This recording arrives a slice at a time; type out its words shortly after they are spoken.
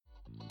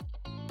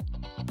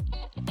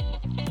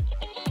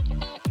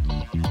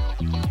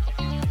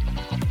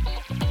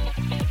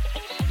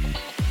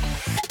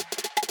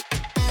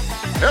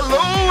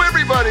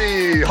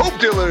everybody, Hope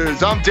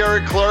Dealers. I'm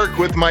Derek Clark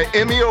with my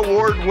Emmy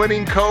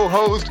Award-winning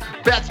co-host,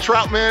 Beth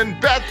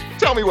Troutman. Beth,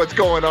 tell me what's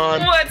going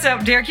on. What's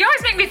up, Derek? You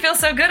always make me feel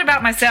so good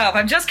about myself.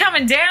 I'm just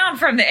coming down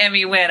from the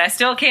Emmy win. I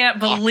still can't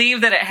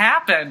believe that it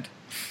happened.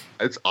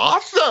 It's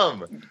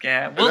awesome.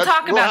 Yeah, we'll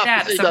talk about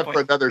that at some point. That for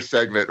another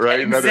segment, right?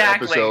 Exactly.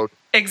 Another episode.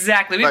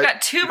 Exactly. We've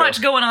got too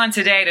much going on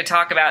today to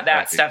talk about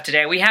that stuff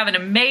today. We have an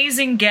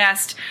amazing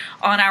guest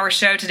on our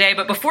show today.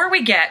 But before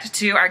we get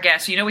to our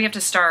guest, we have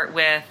to start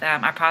with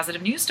our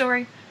positive news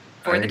story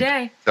for the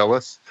day. Tell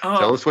us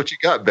what you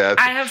got, Beth.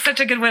 I have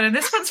such a good one. And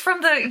this one's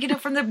from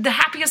the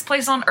happiest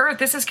place on earth.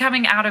 This is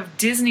coming out of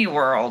Disney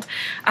World.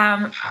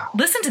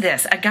 Listen to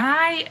this. A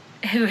guy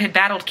who had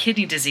battled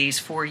kidney disease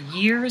for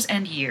years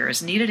and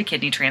years, needed a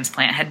kidney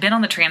transplant, had been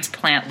on the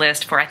transplant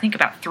list for, I think,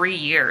 about 3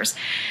 years,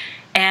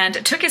 and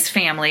took his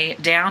family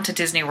down to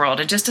Disney World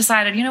and just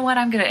decided, you know what,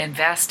 I'm going to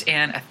invest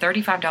in a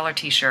 $35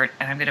 t-shirt,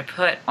 and I'm going to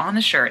put on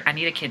the shirt, I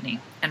need a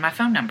kidney, and my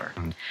phone number.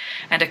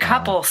 And a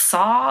couple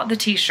saw the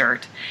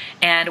t-shirt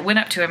and went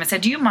up to him and said,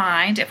 do you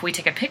mind if we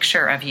take a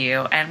picture of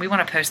you, and we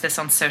want to post this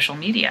on social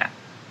media?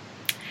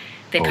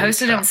 They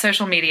posted it on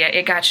social media.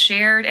 It got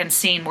shared and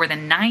seen more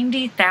than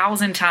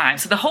 90,000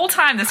 times. So the whole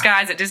time this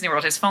guy's at Disney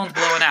World, his phone's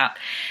blowing up.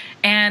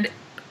 And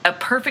a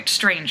perfect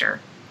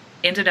stranger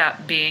ended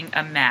up being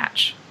a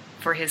match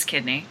for his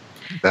kidney.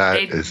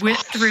 They went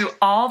through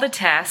all the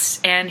tests,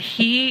 and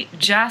he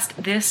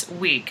just this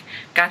week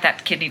got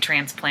that kidney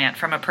transplant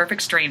from a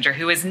perfect stranger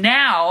who is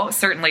now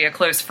certainly a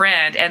close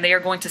friend, and they are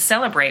going to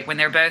celebrate when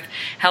they're both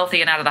healthy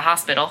and out of the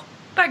hospital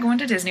by going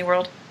to Disney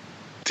World.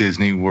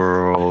 Disney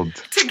World.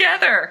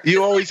 Together.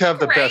 You always have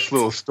the best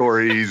little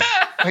stories.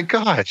 My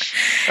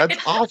gosh, that's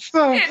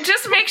awesome. It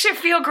just makes you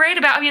feel great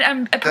about,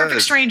 a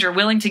perfect stranger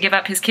willing to give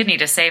up his kidney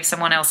to save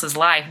someone else's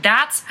life.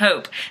 That's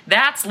hope.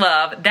 That's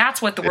love. That's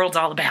what the world's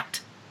all about.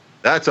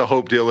 That's a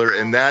hope dealer,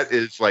 and that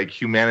is like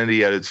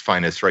humanity at its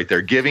finest right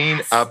there. Giving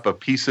up a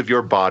piece of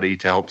your body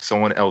to help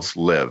someone else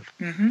live.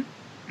 Mm-hmm.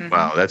 Mm-hmm.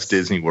 Wow, that's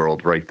Disney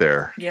World right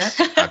there. Yeah.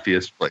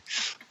 Happiest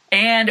place.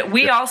 And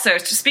we also,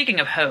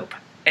 speaking of hope,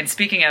 and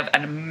speaking of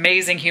an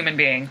amazing human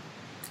being,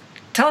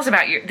 tell us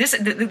about you.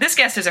 This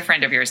guest is a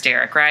friend of yours,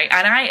 Derek, right?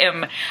 And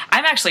I'm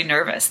actually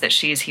nervous that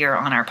she's here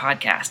on our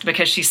podcast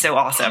because she's so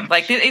awesome.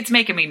 Like, it's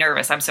making me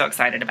nervous. I'm so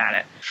excited about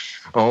it.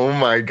 Oh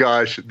my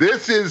gosh.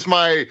 This is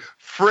my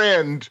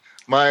friend,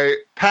 my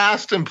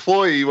past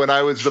employee when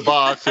I was the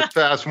boss at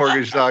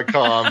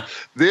fastmortgage.com.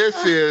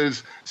 This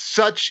is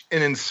such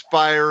an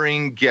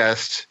inspiring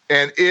guest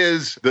and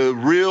is the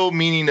real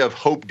meaning of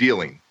hope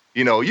dealing.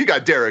 You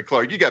got Derek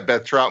Clark, you got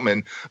Beth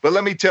Troutman, but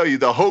let me tell you,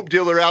 the hope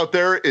dealer out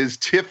there is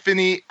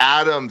Tiphany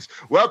Adams.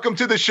 Welcome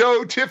to the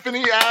show,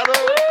 Tiphany Adams.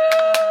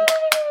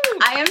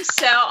 I am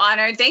so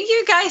honored. Thank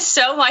you guys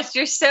so much.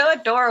 You're so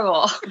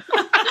adorable.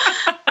 And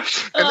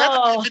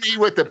that's Tiphany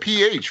with the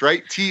PH,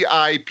 right?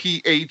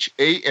 Tiphany.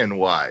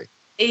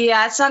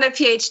 Yeah, it's not a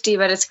PhD,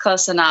 but it's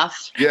close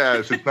enough.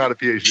 Yes, it's not a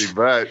PhD,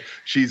 but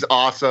she's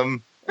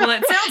awesome. Well,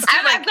 it sounds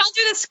good. I've gone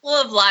through the school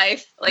of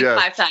life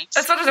 5 times.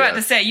 That's what I was about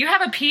to say. You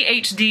have a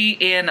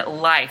PhD in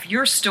life.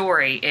 Your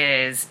story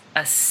is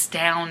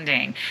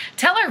astounding.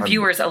 Tell our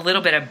viewers a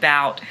little bit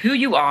about who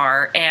you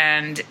are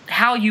and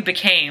how you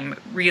became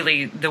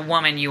really the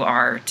woman you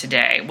are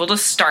today. We'll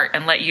just start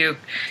and let you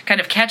kind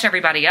of catch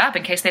everybody up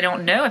in case they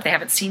don't know, if they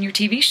haven't seen your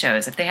TV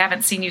shows, if they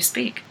haven't seen you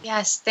speak.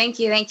 Yes, thank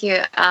you.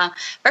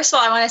 First of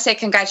all, I want to say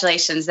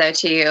congratulations, though,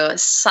 to you.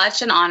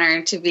 Such an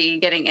honor to be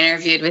getting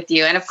interviewed with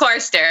you. And of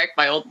course, Derek,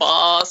 my old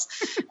boss.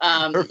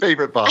 Her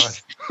favorite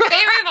boss.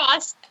 Favorite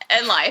boss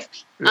in life.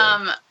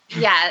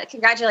 Yeah.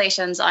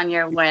 Congratulations on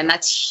your win.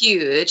 That's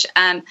huge.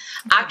 And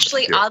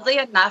actually, oddly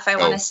enough, I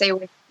want to say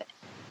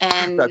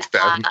that's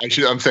Beth.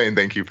 Actually, I'm saying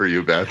thank you for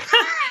you, Beth.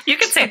 You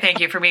can say thank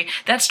you for me.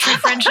 That's true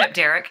friendship,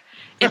 Derek.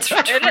 It's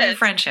true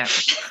friendship.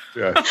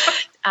 Yeah.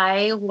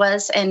 I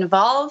was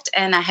involved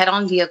in a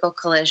head-on vehicle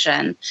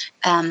collision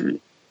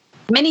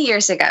many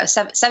years ago,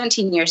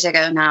 17 years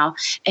ago now.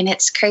 And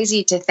it's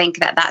crazy to think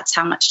that that's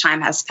how much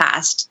time has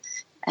passed.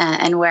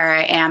 And where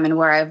I am and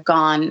where I've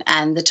gone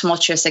and the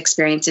tumultuous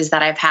experiences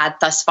that I've had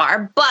thus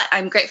far. But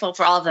I'm grateful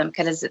for all of them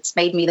because it's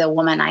made me the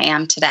woman I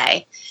am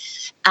today.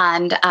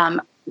 And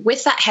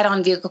with that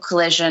head-on vehicle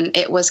collision,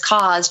 it was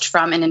caused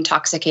from an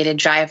intoxicated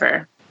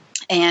driver.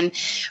 And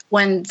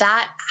when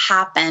that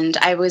happened,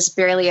 I was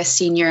barely a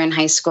senior in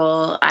high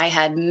school. I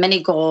had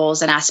many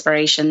goals and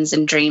aspirations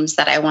and dreams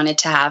that I wanted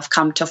to have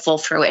come to full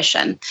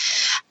fruition.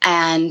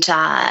 And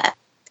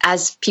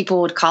as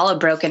people would call a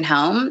broken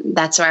home,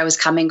 that's where I was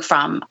coming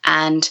from.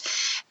 And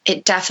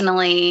it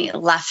definitely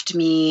left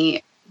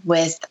me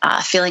with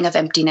a feeling of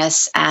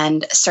emptiness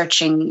and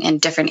searching in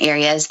different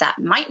areas that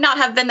might not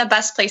have been the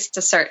best place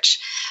to search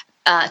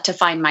to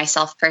find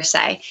myself per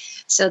se.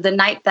 So the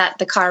night that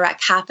the car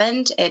wreck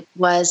happened, it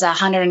was a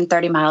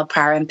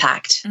 130-mile-per-hour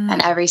impact,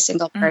 and every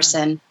single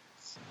person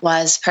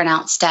was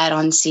pronounced dead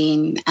on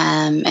scene,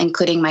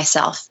 including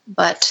myself.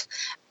 But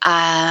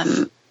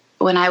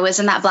when I was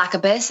in that black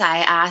abyss, I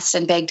asked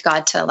and begged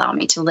God to allow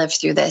me to live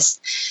through this.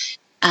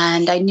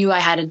 And I knew I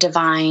had a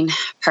divine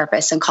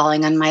purpose and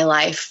calling on my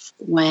life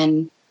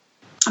when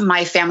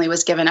my family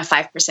was given a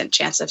 5%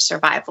 chance of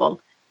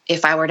survival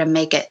if I were to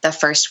make it the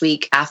first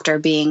week after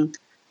being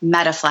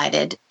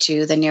metaflighted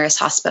to the nearest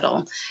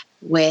hospital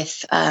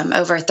with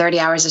over 30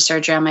 hours of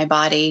surgery on my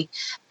body.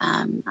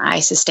 I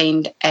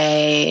sustained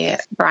a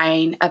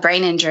brain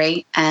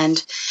injury,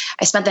 and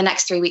I spent the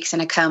next 3 weeks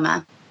in a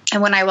coma.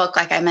 And when I woke,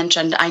 like I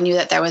mentioned, I knew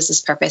that there was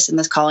this purpose and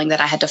this calling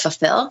that I had to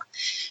fulfill.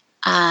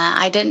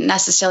 I didn't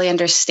necessarily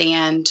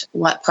understand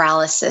what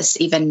paralysis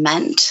even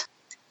meant,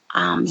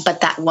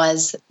 but that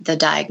was the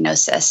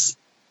diagnosis.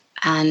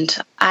 And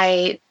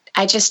I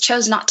just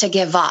chose not to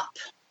give up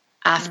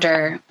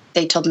after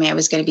they told me I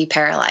was going to be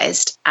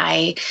paralyzed.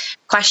 I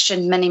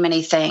questioned many,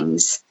 many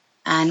things.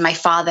 And my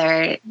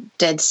father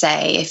did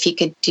say if he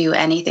could do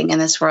anything in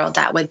this world,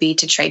 that would be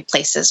to trade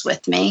places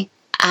with me.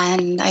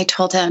 And I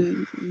told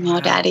him, no,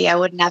 Daddy, I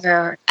would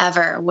never,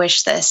 ever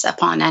wish this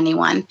upon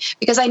anyone,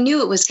 because I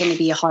knew it was going to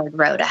be a hard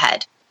road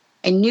ahead.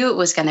 I knew it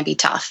was going to be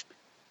tough.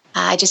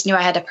 I just knew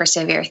I had to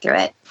persevere through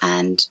it.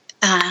 And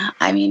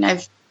I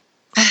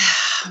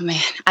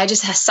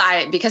just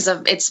sigh because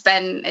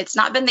it's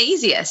not been the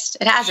easiest.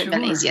 It hasn't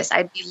been the easiest.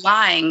 I'd be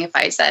lying if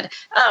I said,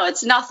 oh,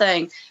 it's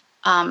nothing.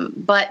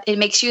 But it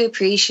makes you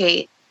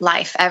appreciate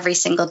life every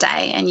single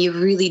day. And you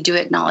really do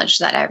acknowledge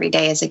that every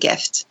day is a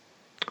gift.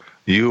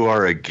 You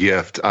are a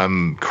gift.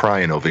 I'm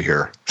crying over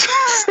here.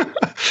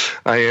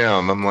 I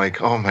am. I'm like,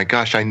 oh my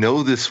gosh, I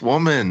know this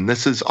woman.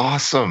 This is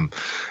awesome.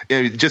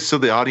 Just so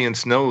the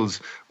audience knows,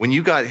 when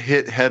you got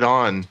hit head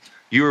on,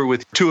 you were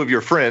with two of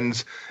your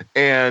friends,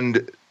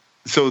 and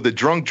so the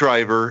drunk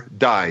driver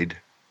died,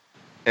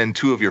 and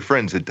two of your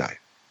friends had died.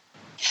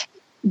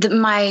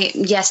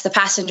 The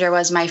passenger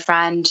was my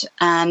friend,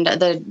 and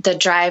the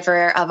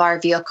driver of our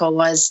vehicle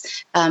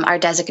was our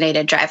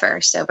designated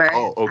driver, sober.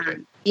 Oh, okay.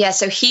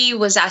 So he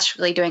was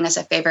actually doing us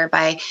a favor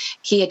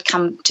he had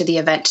come to the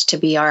event to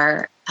be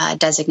our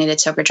designated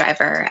sober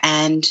driver.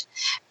 And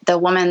the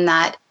woman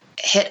that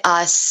hit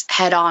us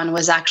head on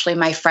was actually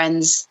my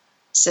friend's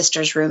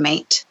sister's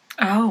roommate.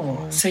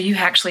 Oh, so you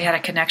actually had a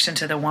connection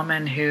to the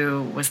woman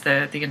who was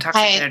the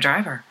intoxicated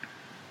driver.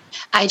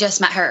 I just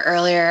met her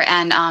earlier,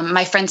 and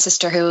my friend's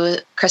sister,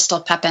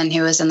 Crystal Pepin,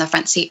 who was in the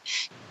front seat,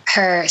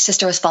 her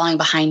sister was following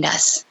behind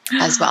us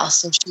as well.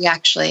 So she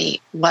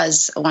actually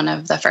was one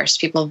of the first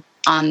people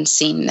on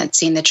scene that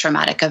seen the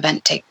traumatic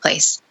event take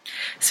place.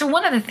 So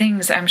one of the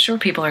things I'm sure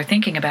people are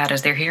thinking about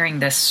as they're hearing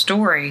this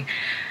story,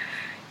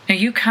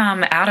 you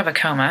come out of a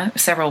coma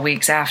several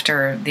weeks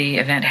after the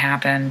event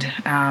happened,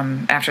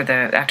 after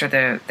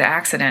the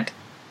accident.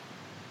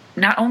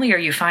 Not only are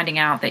you finding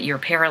out that you're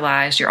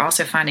paralyzed, you're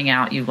also finding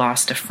out you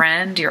lost a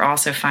friend. You're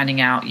also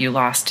finding out you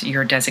lost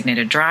your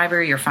designated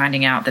driver. You're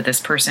finding out that this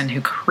person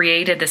who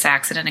created this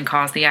accident and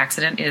caused the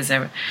accident is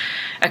a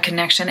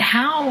connection.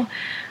 How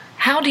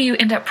do you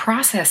end up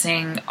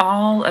processing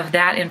all of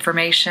that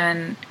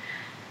information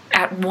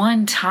at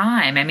one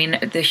time? I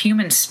mean, the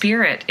human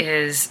spirit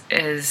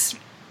is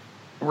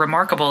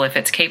remarkable if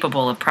it's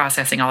capable of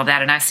processing all of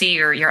that. And I see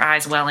your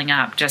eyes welling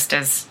up just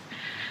as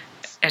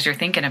you're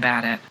thinking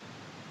about it.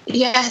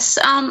 Yes.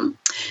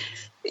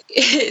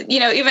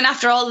 Even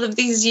after all of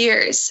these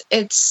years,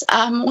 it's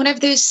one of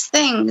those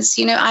things,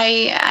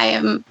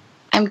 I'm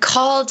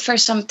called for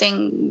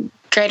something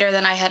greater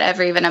than I had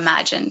ever even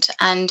imagined.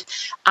 And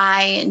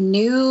I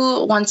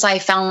knew once I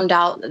found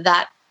out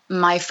that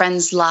my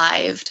friend's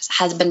life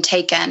has been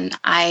taken,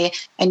 I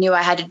knew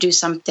I had to do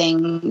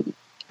something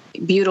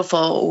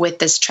beautiful with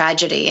this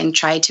tragedy and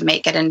try to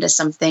make it into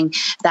something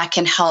that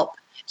can help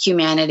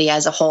humanity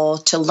as a whole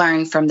to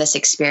learn from this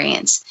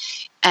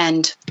experience.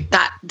 And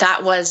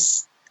that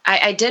was,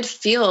 I did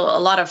feel a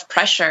lot of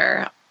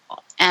pressure,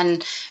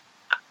 and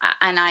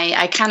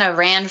I kind of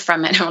ran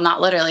from it. Well,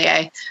 not literally,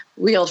 I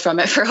wheeled from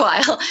it for a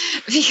while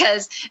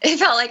because it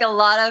felt like a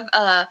lot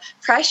of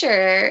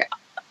pressure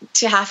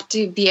to have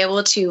to be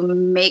able to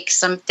make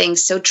something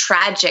so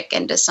tragic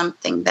into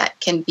something that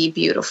can be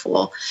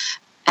beautiful.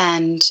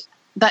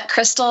 But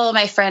Crystal,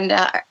 my friend,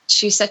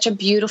 she's such a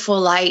beautiful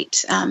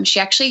light. She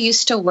actually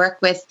used to work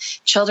with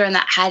children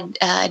that had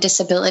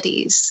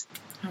disabilities.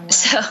 Oh, wow.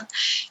 So,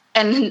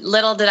 and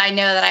little did I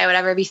know that I would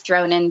ever be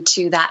thrown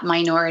into that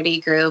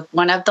minority group,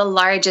 one of the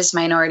largest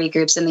minority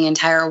groups in the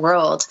entire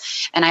world.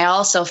 And I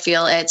also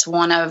feel it's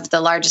one of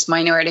the largest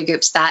minority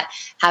groups that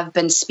have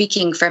been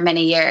speaking for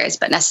many years,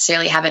 but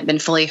necessarily haven't been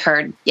fully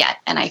heard yet.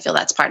 And I feel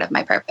that's part of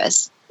my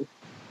purpose.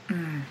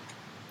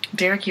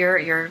 Derek,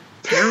 you're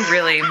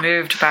really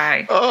moved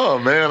by. Oh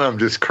man, I'm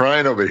just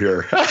crying over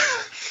here.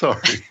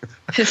 Sorry,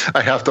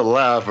 I have to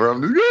laugh, or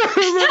I'm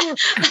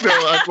just, no.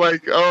 I'm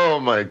like, oh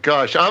my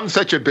gosh, I'm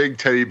such a big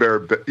teddy bear,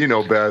 Beth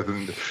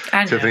and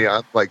Tiphany.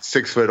 I'm like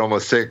 6 foot,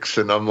 almost 6,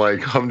 and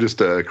I'm just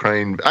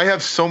crying. I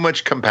have so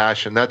much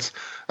compassion. That's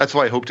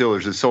why Hope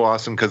Dealers is so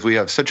awesome, because we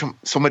have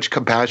so much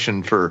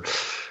compassion for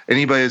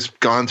anybody who's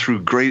gone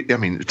through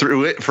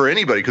through it for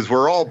anybody, because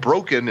we're all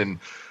broken and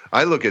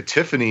I look at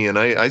Tiphany and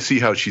I see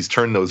how she's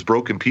turned those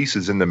broken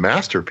pieces into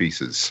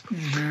masterpieces.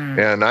 Mm-hmm.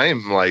 And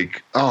I'm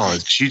like, oh,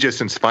 she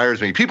just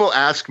inspires me. People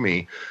ask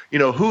me,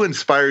 who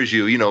inspires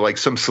you? Like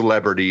some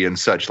celebrity and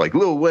such, like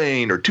Lil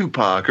Wayne or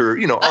Tupac or,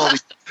 all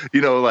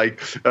these,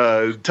 like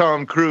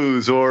Tom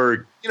Cruise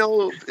or,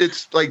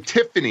 it's like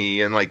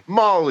Tiphany and like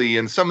Molly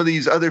and some of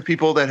these other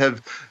people that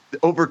have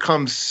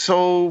overcome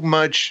so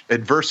much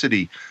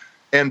adversity.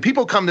 And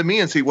people come to me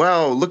and say,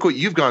 wow, look what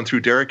you've gone through,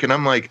 Derek. And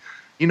I'm like,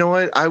 you know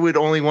what? I would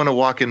only want to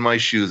walk in my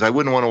shoes. I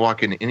wouldn't want to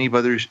walk in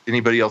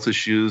anybody else's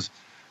shoes.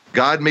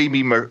 God made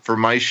me for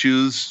my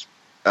shoes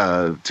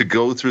to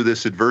go through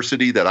this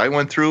adversity that I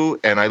went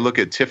through. And I look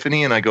at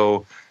Tiphany and I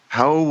go,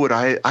 how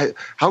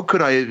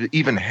could I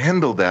even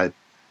handle that,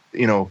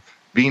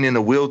 being in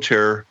a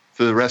wheelchair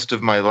for the rest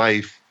of my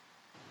life,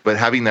 but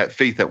having that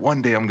faith that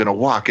one day I'm going to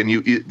walk. And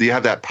you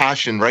have that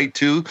passion, right,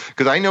 too?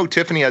 Because I know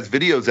Tiphany has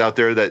videos out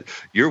there that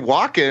you're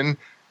walking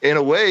in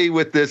a way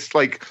with this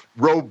like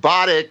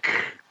robotic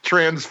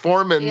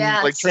transformer,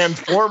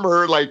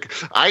 like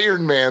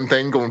Iron Man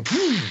thing going.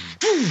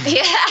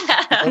 Yeah.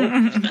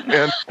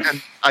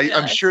 And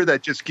I'm sure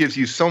that just gives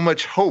you so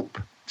much hope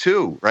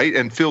too, right?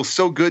 And feels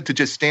so good to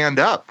just stand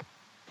up.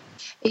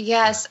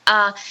 Yes.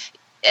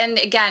 And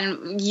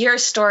again, your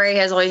story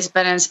has always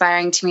been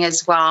inspiring to me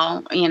as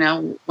well.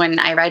 When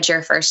I read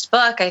your first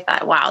book, I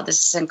thought, wow,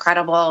 this is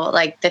incredible.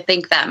 Like to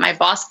think that my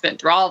boss went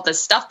through all of this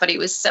stuff, but he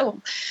was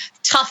so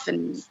tough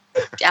and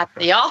at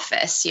the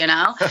office,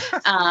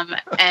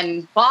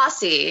 and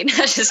bossy.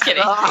 Just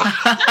kidding.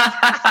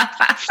 I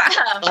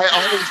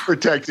always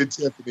protected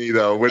Tiphany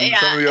though. When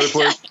some of the other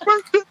players,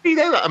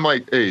 I'm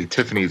like, hey,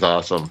 Tiffany's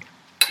awesome.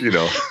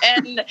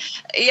 And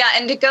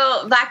to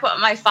go back what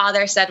my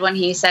father said when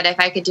he said, if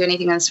I could do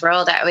anything in this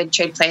world, I would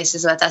trade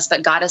places with us.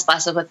 But God has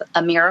blessed us with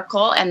a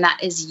miracle, and that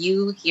is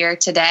you here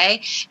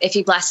today. If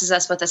he blesses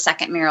us with a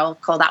second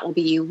miracle, that will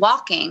be you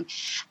walking.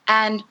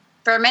 And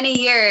for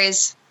many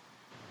years,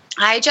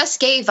 I just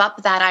gave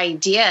up that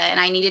idea,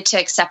 and I needed to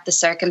accept the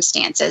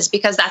circumstances,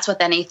 because that's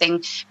with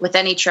anything, with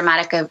any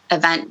traumatic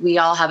event, we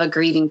all have a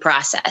grieving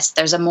process.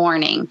 There's a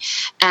mourning.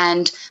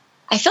 And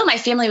I feel my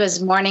family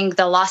was mourning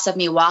the loss of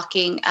me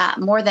walking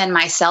more than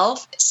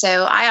myself.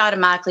 So I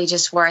automatically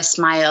just wore a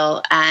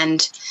smile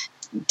and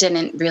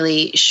didn't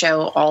really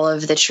show all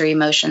of the true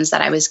emotions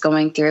that I was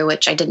going through,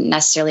 which I didn't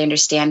necessarily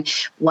understand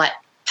what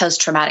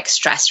post-traumatic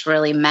stress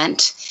really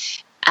meant.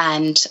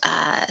 And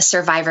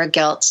survivor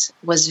guilt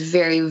was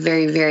very,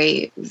 very,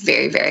 very,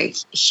 very, very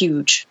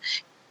huge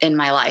in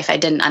my life. I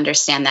didn't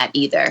understand that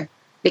either.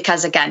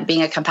 Because again,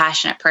 being a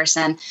compassionate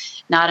person,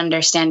 not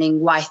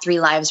understanding why 3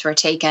 lives were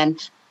taken,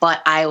 but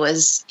I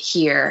was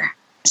here.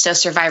 So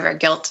survivor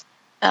guilt,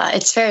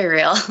 it's very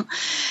real.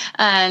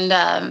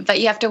 And but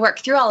you have to work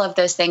through all of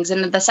those things.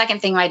 And the second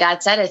thing my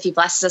dad said, if he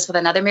blesses us with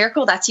another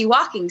miracle, that's you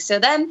walking. So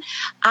then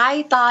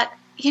I thought,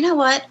 you know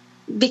what?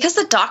 Because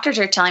the doctors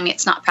are telling me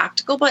it's not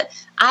practical, but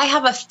I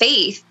have a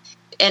faith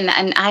and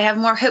I have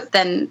more hope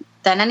than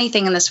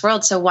anything in this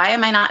world. So why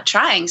am I not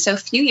trying? So a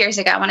few years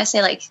ago, I want to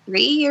say like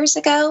 3 years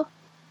ago,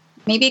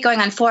 maybe going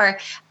on 4,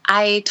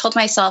 I told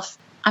myself,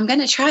 I'm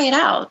going to try it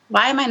out.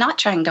 Why am I not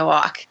trying to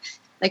walk?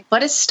 Like,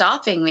 what is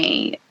stopping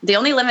me? The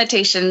only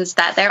limitations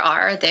that there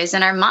are those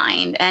in our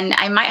mind. And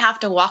I might have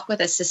to walk with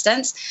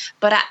assistance,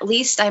 but at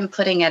least I'm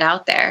putting it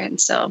out there. And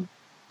so,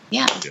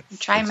 I'm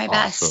trying my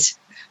best.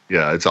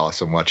 Yeah, it's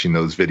awesome watching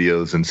those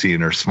videos and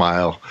seeing her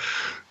smile.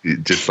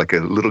 Just like a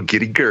little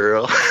giddy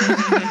girl.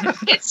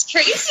 It's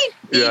crazy.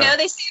 Yeah.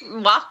 They say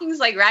walking is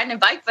like riding a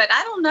bike, but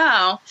I don't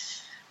know.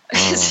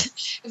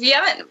 If you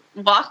haven't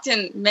walked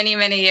in many,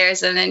 many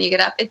years and then you get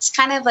up, it's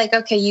kind of like,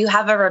 okay, you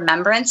have a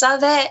remembrance of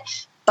it,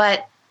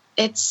 but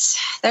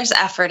there's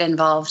effort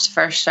involved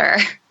for sure.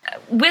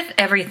 With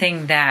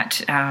everything that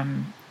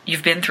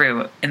you've been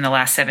through in the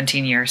last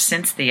 17 years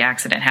since the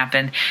accident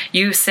happened,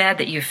 you said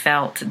that you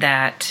felt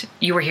that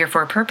you were here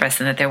for a purpose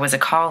and that there was a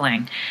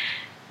calling.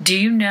 Do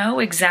you know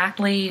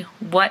exactly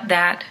what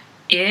that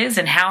is,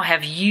 and how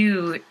have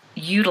you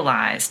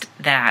utilized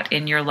that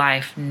in your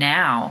life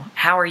now?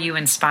 How are you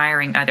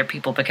inspiring other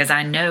people? Because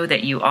I know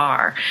that you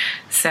are.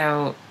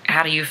 So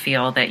how do you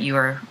feel that you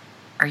are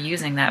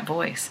using that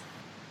voice?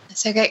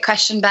 That's a great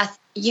question, Beth.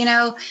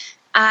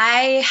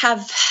 I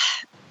have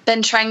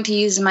been trying to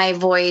use my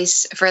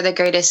voice for the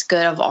greatest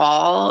good of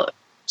all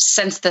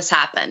since this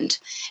happened.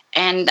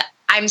 And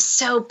I'm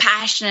so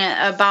passionate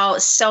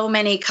about so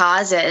many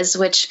causes,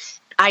 which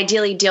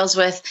ideally deals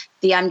with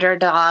the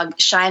underdog,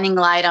 shining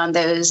light on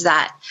those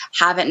that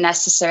haven't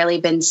necessarily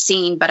been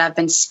seen, but have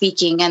been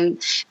speaking.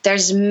 And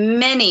there's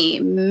many,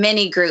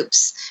 many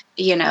groups,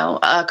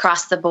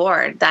 across the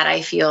board that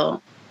I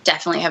feel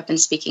definitely have been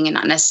speaking and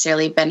not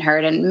necessarily been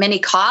heard, and many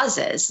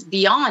causes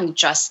beyond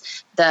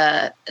just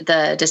the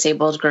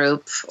disabled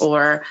group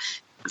or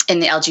in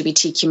the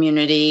LGBT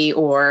community,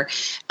 or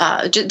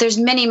there's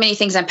many, many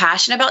things I'm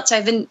passionate about. So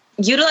I've been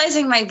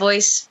utilizing my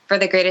voice for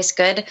the greatest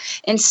good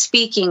in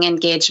speaking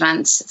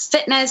engagements.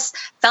 Fitness,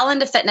 fell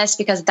into fitness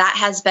because that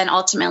has been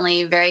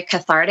ultimately very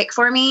cathartic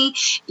for me.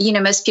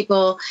 Most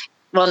people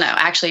well, no,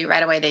 actually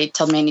right away they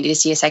told me I needed to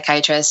see a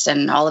psychiatrist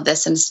and all of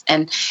this.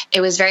 And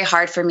it was very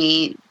hard for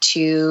me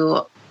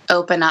to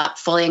open up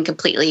fully and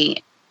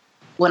completely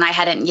when I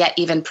hadn't yet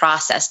even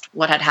processed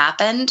what had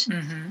happened,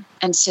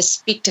 and to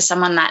speak to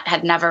someone that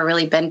had never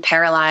really been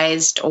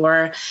paralyzed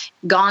or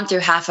gone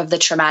through half of the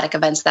traumatic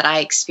events that I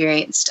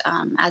experienced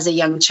as a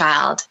young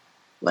child.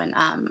 When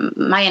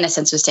my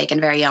innocence was taken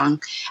very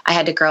young, I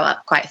had to grow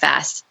up quite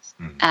fast.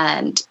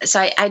 And so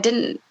I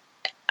didn't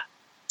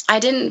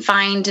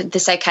find the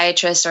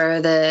psychiatrist or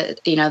the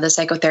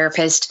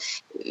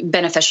psychotherapist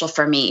beneficial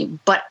for me,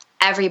 but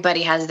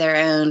everybody has their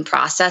own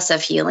process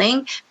of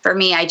healing. For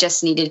me, I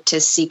just needed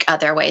to seek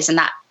other ways, and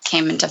that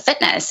came into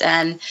fitness.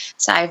 And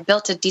so I've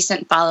built a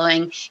decent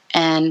following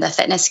in the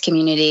fitness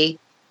community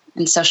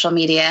and social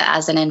media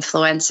as an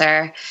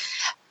influencer.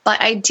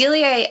 But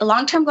ideally, a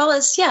long-term goal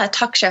is, a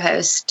talk show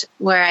host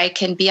where I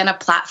can be on a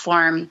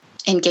platform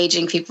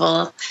engaging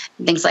people,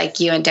 things like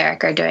you and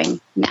Derek are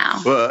doing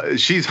now. Well,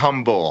 she's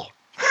humble.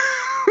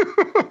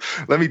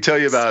 Let me tell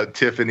you about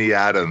Tiphany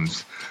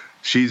Adams.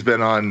 She's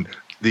been on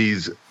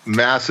these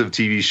massive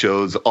TV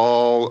shows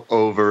all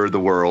over the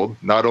world.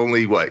 Not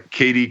only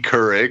Katie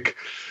Couric,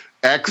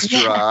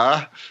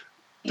 Extra,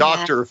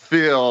 Dr.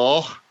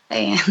 Phil,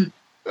 a few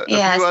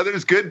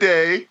others. Good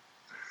Day.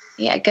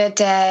 Yeah, Good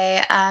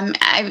Day.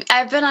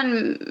 I've been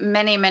on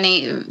many,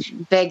 many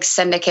big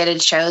syndicated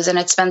shows, and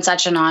it's been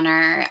such an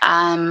honor.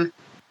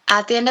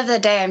 At the end of the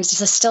day, I'm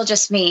still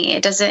just me.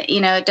 It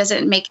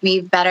doesn't make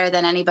me better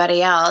than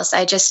anybody else.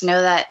 I just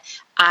know that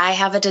I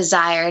have a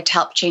desire to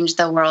help change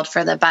the world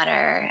for the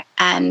better.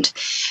 And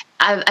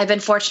I've been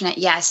fortunate,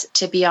 yes,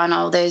 to be on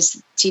all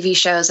those TV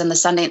shows and the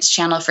Sundance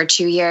Channel for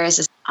 2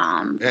 years.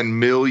 And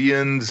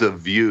millions of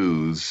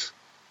views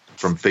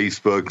from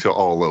Facebook to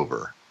all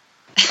over.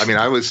 I mean,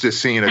 I was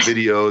just seeing a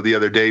video the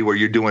other day where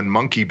you're doing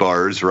monkey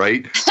bars,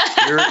 right?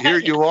 Here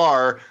you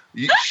are.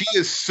 She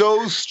is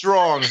so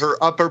strong,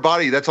 her upper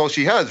body, that's all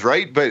she has,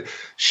 right? But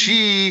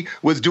she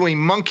was doing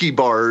monkey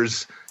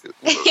bars,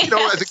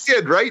 as a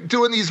kid, right?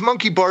 Doing these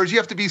monkey bars, you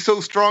have to be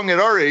so strong at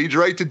our age,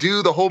 right? To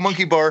do the whole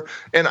monkey bar.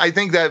 And I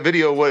think that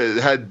video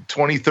had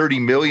 20, 30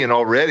 million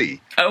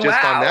already. Oh,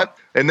 just wow. on that.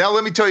 And now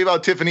let me tell you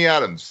about Tiphany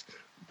Adams.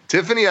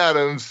 Tiphany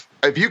Adams,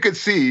 if you could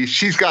see,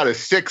 she's got a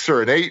 6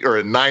 or an 8 or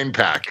a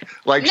 9-pack.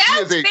 Like, she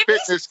is a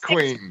fitness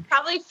queen.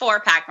 Probably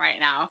 4-pack right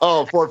now.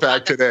 Oh,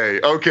 4-pack today.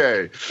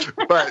 Okay.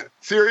 But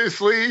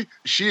seriously,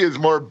 she is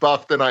more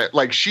buff than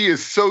she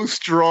is so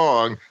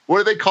strong. What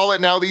do they call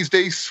it now these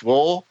days?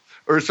 Swole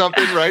or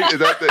something, right? Is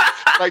that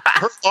like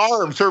her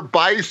arms, her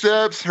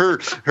biceps,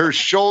 her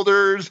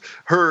shoulders,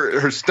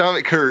 her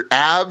stomach, her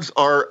abs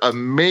are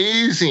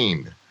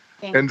amazing.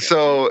 And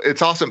so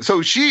it's awesome.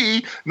 So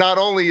she not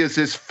only is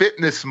this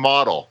fitness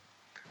model,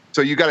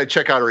 so you got to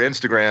check out her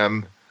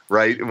Instagram,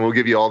 right? And we'll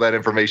give you all that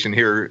information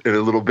here in a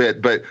little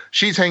bit. But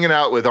she's hanging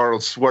out with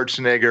Arnold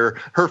Schwarzenegger.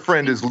 Her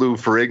friend is Lou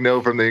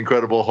Ferrigno from The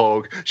Incredible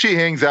Hulk. She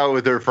hangs out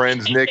with her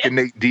friends Nick and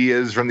Nate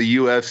Diaz from the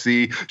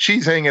UFC.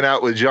 She's hanging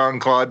out with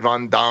Jean-Claude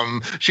Van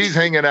Damme. She's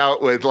hanging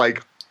out with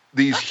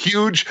these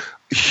huge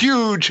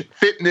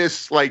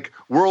fitness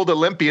world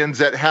Olympians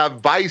that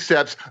have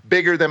biceps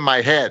bigger than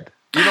my head.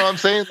 You know what I'm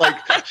saying?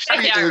 She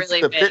is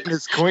really the big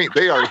fitness queen.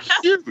 They are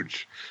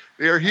huge.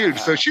 They are huge.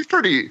 So she's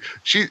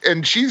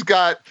she's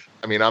got,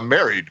 I'm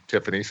married,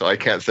 Tiphany, so I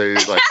can't say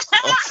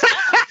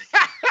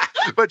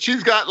but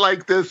she's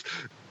got this,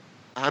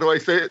 how do I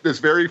say it? This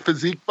very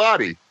physique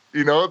body,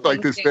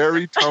 this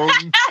very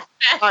toned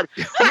body.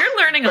 You're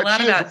learning a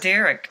lot about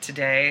Derek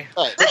today.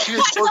 But she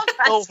has worked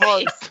so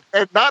hard.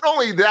 And not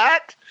only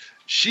that,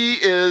 she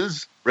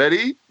is,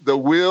 ready? The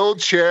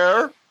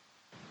wheelchair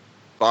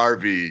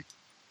Barbie.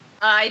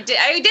 I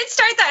did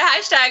start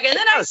that hashtag, and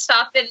then I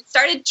stopped it. It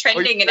started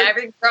trending, and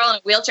every girl in a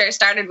wheelchair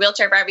started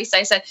Wheelchair Barbie. So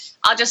I said,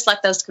 I'll just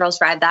let those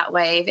girls ride that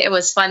wave. It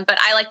was fun, but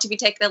I like to be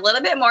taken a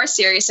little bit more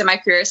serious in my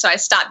career, so I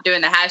stopped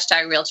doing the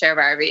hashtag Wheelchair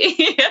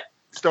Barbie.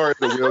 Started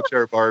the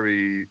Wheelchair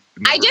Barbie.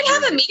 I did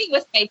have a meeting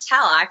with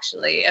Maytel,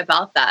 actually,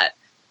 about that.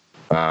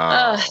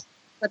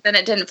 But then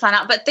it didn't plan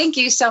out. But thank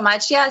you so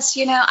much. Yes,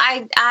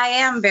 I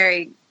am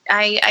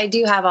I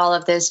do have all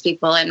of those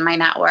people in my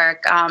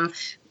network.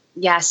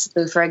 Yes,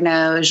 Lou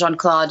Ferrigno,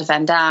 Jean-Claude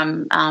Van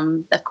Damme,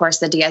 of course,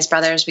 the Diaz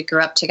brothers, we grew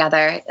up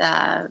together.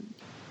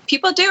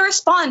 People do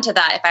respond to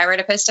that. If I were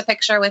to post a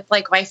picture with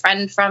my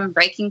friend from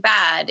Breaking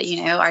Bad,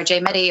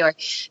 RJ Meddy, or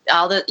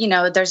all the,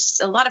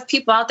 there's a lot of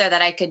people out there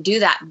that I could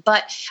do that.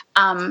 But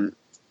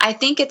I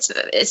think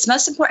it's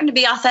most important to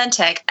be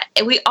authentic.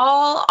 We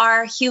all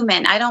are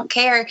human. I don't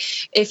care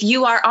if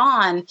you are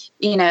on,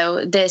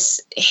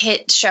 this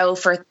hit show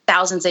for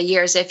thousands of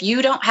years. If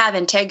you don't have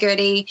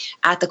integrity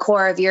at the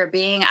core of your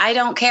being, I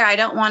don't care. I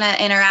don't want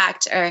to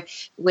interact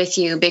with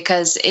you,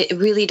 because it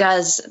really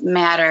does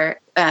matter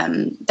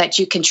that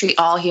you can treat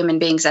all human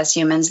beings as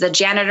humans. The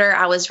janitor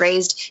I was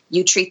raised,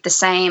 you treat the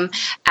same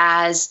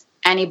as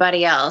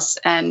anybody else.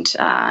 And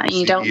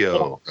you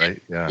CEO,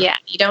 right? Yeah,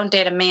 you don't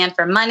date a man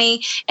for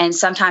money, and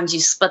sometimes you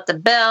split the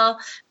bill,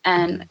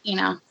 and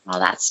all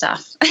that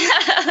stuff.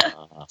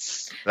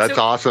 That's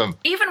awesome.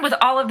 Even with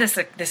all of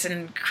this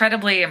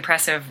incredibly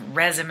impressive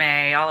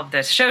resume, all of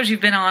the shows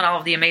you've been on, all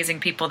of the amazing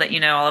people that you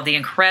know, all of the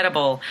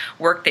incredible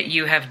work that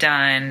you have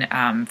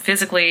done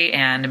physically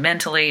and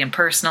mentally and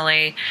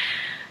personally,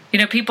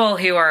 people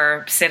who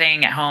are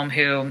sitting at home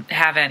who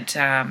haven't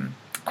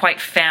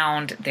quite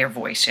found their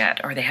voice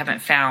yet, or they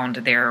haven't found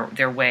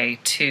their way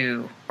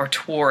to or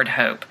toward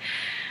hope.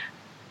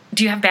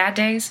 Do you have bad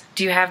days?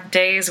 Do you have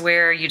days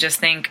where you just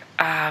think,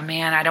 oh,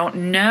 man, I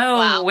don't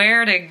know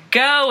where to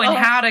go and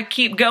how to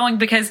keep going?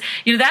 Because,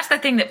 that's the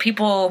thing that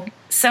people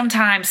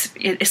sometimes,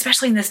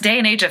 especially in this day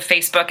and age of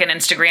Facebook and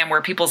Instagram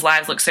where people's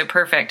lives look so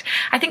perfect,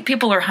 I think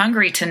people are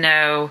hungry to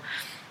know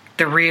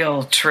the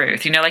real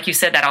truth. Like you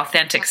said, that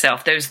authentic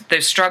self,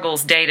 those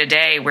struggles day to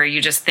day where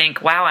you just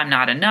think, wow, I'm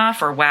not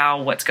enough, or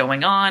wow, what's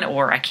going on,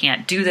 or I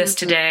can't do this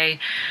today.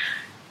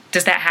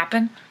 Does that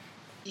happen?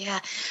 Yeah,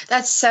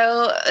 that's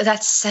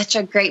such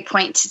a great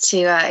point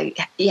to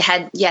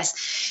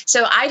yes.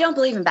 So I don't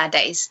believe in bad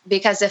days,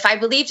 because if I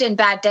believed in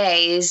bad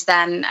days,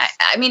 then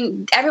I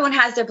mean, everyone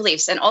has their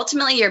beliefs, and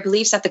ultimately your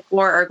beliefs at the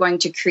core are going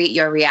to create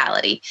your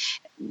reality.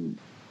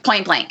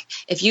 Point blank.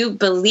 If you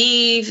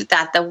believe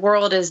that the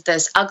world is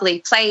this ugly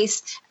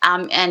place,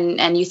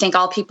 and you think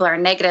all people are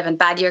negative and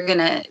bad, you're going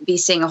to be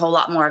seeing a whole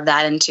lot more of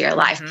that into your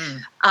life.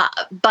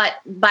 But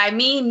by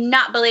me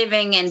not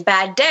believing in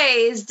bad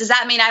days, does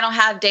that mean I don't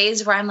have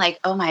days where I'm like,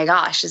 oh my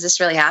gosh, is this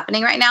really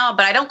happening right now?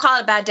 But I don't call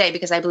it a bad day,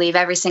 because I believe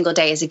every single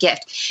day is a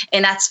gift.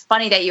 And that's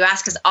funny that you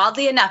ask, because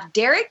oddly enough,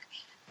 Derek,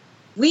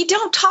 we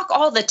don't talk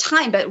all the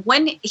time, but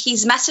when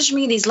he's messaged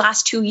me these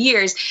last 2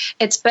 years,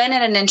 it's been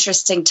at an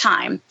interesting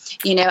time.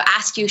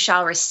 Ask, you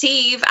shall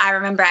receive. I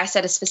remember I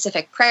said a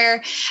specific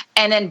prayer,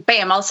 and then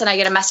bam, all of a sudden I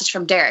get a message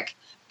from Derek,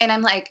 and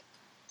I'm like,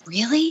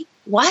 really?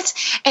 What?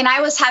 And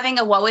I was having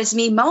a woe is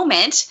me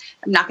moment.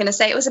 I'm not going to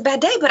say it was a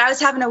bad day, but I was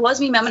having a woe is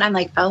me moment. I'm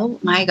like, oh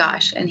my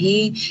gosh. And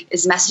he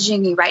is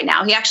messaging me right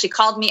now. He actually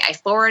called me. I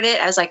forwarded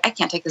it. I was like, I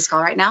can't take this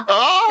call right now.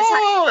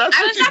 Oh, that's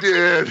what you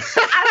did.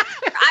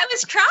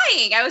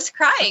 I was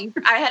crying.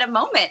 I had a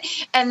moment.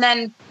 And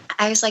then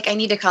I was like, I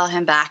need to call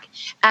him back.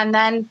 And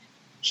then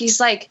he's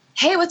like,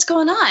 hey, what's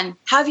going on?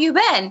 How have you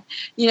been?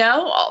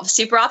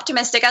 Super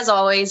optimistic as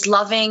always,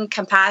 loving,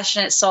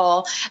 compassionate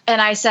soul.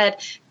 And I said,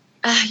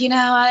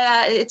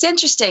 it's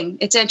interesting.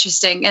 It's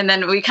interesting. And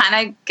then we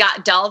kind of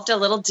got delved a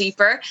little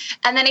deeper.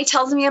 And then he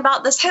tells me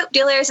about this Hope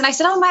Dealers. And I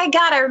said, oh my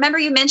God, I remember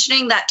you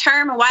mentioning that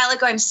term a while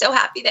ago. I'm so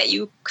happy that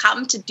you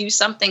come to do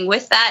something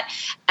with that.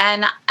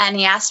 And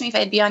he asked me if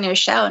I'd be on your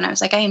show. And I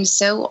was like, I am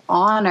so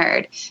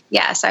honored.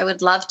 Yes, I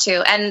would love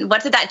to. And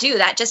what did that do?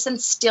 That just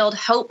instilled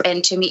hope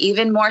into me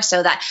even more,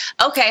 so that,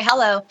 okay,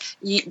 hello,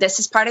 this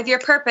is part of your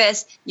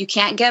purpose. You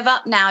can't give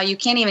up now. You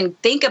can't even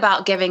think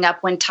about giving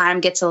up when time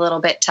gets a little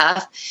bit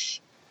tough.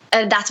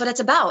 And that's what it's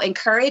about.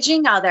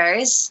 Encouraging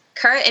others,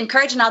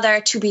 encourage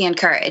another to be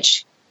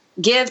encouraged,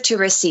 give to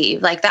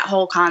receive, like that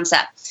whole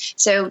concept.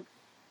 So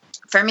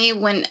for me,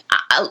 when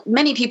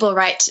many people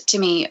write to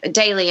me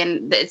daily,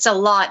 and it's a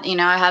lot,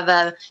 I have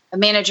a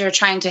manager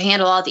trying to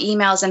handle all the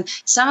emails, and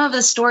some of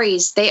the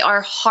stories, they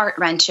are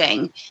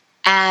heart-wrenching.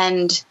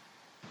 And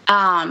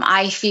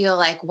I feel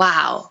like,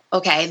 wow,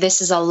 okay,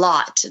 this is a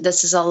lot.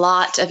 This is a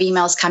lot of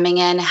emails coming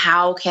in.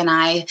 How can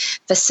I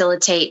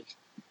facilitate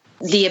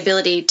the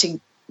ability to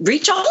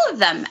reach all of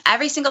them,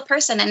 every single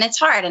person? And it's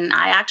hard. And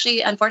I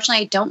actually,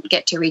 unfortunately, don't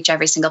get to reach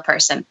every single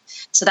person.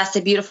 So that's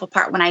the beautiful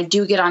part, when I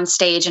do get on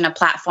stage in a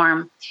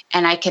platform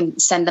and I can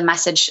send the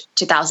message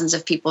to thousands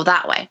of people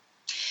that way.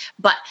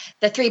 But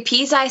the 3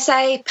 P's, I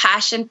say: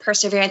 passion,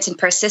 perseverance, and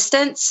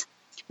persistence.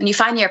 When you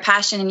find your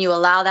passion and you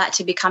allow that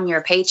to become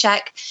your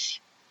paycheck,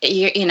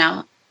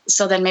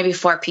 so then maybe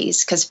 4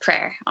 P's, because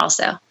prayer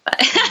also.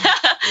 But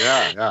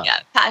yeah.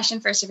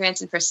 Passion,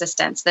 perseverance, and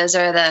persistence. Those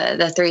are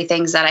the 3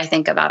 things that I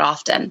think about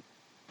often.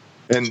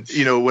 And,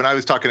 when I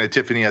was talking to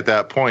Tiphany at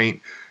that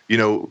point,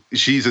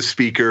 she's a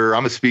speaker,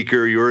 I'm a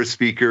speaker, you're a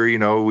speaker,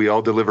 we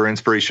all deliver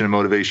inspiration and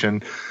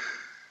motivation.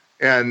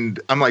 And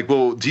I'm like,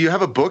 well, do you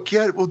have a book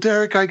yet? Well,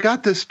 Derek, I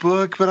got this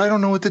book, but I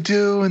don't know what to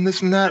do and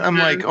this and that. I'm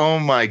like, oh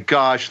my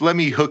gosh, let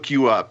me hook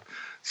you up.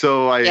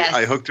 So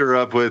I hooked her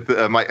up with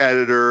my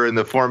editor and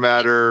the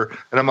formatter.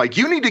 And I'm like,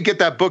 you need to get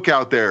that book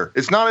out there.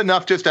 It's not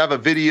enough just to have a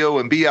video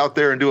and be out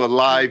there and do a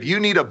live. You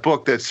need a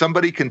book that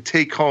somebody can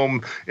take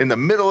home in the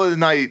middle of the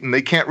night, and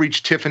they can't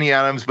reach Tiphany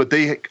Adams, but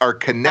they are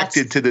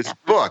connected to this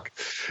book.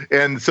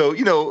 And so,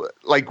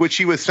 like what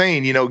she was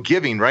saying,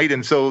 giving, right?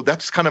 And so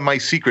that's kind of my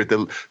secret.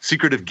 The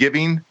secret of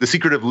giving, the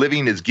secret of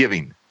living is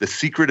giving. The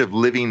secret of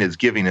living is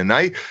giving. And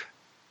I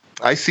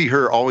see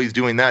her always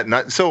doing that.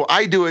 And so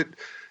I do it.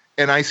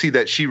 And I see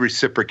that she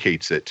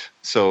reciprocates it.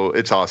 So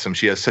it's awesome.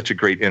 She has such a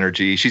great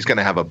energy. She's going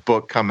to have a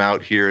book come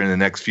out here in the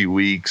next few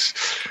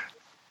weeks.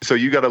 So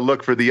you got to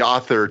look for the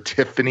author,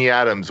 Tiphany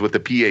Adams, with the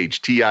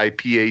PH,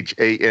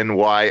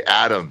 Tiphany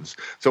Adams.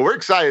 So we're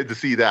excited to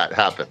see that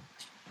happen.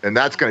 And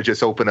that's going to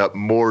just open up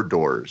more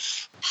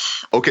doors.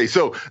 Okay,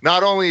 so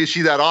not only is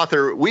she that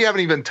author, we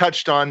haven't even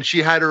touched on, she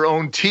had her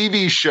own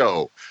TV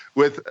show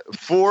with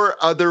 4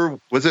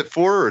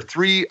 or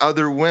 3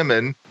 other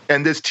women.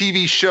 And this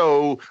TV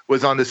show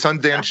was on the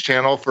Sundance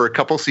Channel for a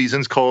couple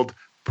seasons called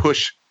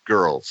Push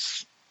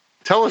Girls.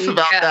 Tell us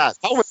about that.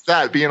 How was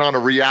that, being on a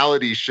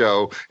reality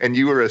show and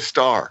you were a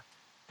star?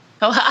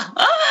 Wow.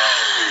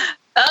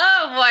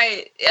 Oh,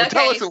 boy. Okay,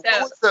 tell us,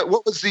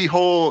 what was the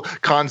whole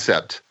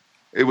concept?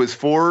 It was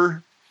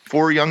 4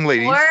 young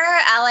ladies. 4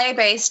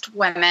 LA-based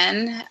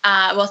women. 3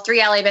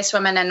 LA-based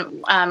women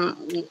and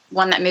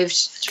one that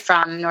moved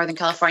from Northern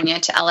California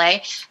to LA.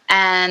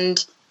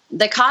 And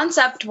the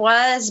concept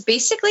was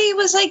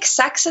like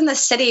Sex in the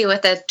City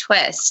with a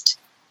twist.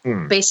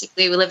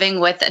 Basically living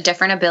with a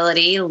different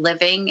ability,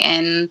 living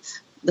in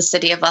the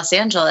city of Los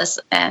Angeles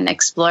and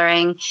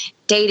exploring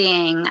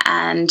dating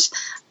and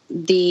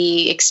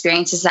the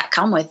experiences that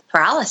come with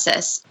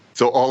paralysis.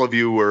 So all of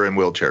you were in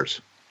wheelchairs?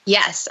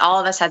 Yes, all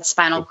of us had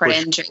spinal cord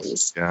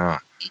injuries. Yeah.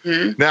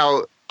 Mm-hmm.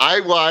 Now, I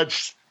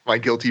watched my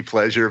guilty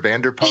pleasure,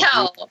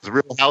 Vanderpump,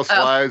 Real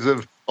Housewives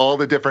of all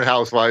the different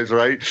housewives,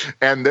 right?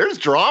 And there's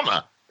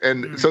drama.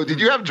 And so did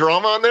you have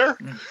drama on there?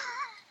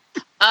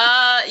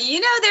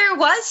 There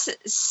was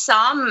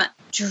some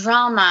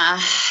drama.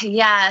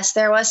 Yes,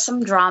 there was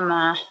some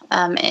drama.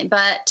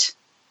 But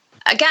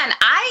again,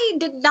 I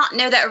did not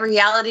know that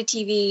reality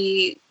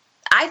TV,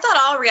 I thought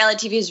all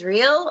reality TV is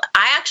real.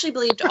 I actually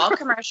believed all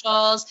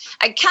commercials.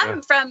 I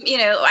come from,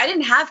 I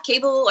didn't have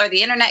cable or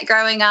the internet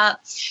growing up.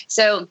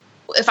 So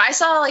if I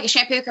saw like a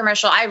shampoo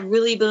commercial, I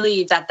really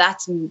believe that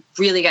that's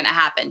really going to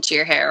happen to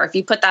your hair. Or if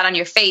you put that on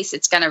your face,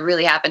 it's going to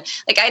really happen.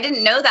 Like, I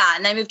didn't know that.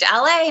 And I moved to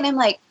LA and I'm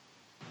like,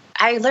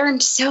 I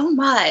learned so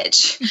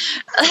much.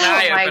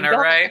 Eye-opener,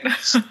 right?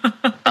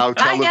 How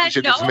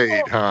television is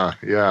made, huh?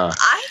 Yeah.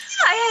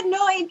 I had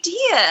no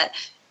idea.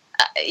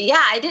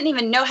 I didn't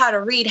even know how to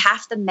read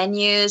half the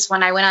menus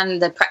when I went on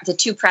the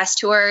 2 press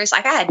tours.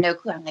 Like, I had no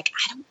clue. I'm like,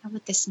 I don't know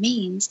what this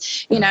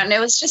means, and it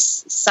was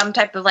just some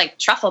type of like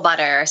truffle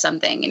butter or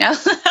something,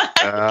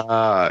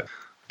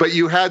 But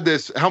you had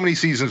this, how many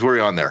seasons were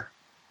you on there?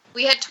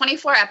 We had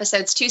 24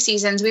 episodes, 2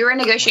 seasons. We were in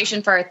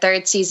negotiation for our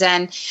 3rd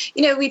season.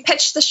 We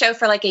pitched the show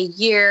for like a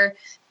year.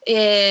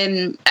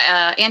 In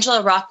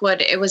Angela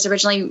Rockwood, it was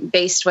originally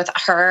based with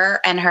her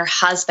and her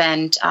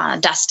husband,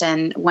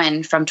 Dustin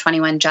Wynn from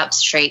 21 Jump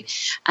Street.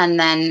 And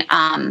then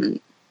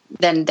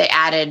they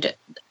added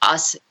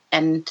us,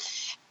 and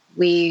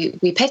we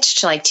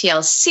pitched to like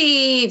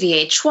TLC,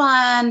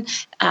 VH1,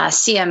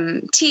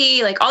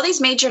 CMT, like all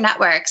these major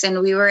networks, and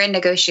we were in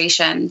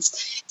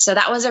negotiations. So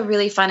that was a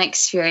really fun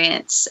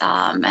experience.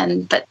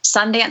 But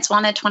Sundance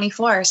wanted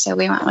 24, so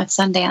we went with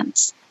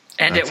Sundance.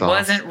 And it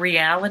wasn't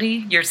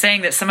reality? You're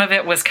saying that some of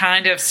it was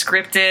kind of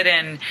scripted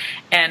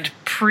and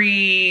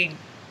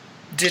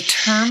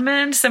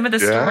predetermined? Some of the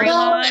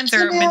storylines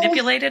are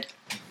manipulated?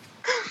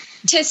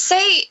 To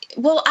say,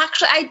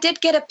 actually, I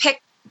did get to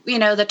pick,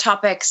 the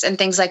topics and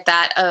things like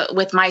that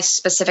with my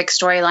specific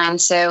storyline.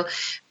 So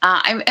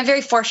I'm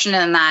very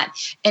fortunate in that.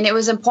 And it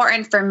was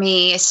important for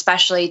me,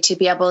 especially, to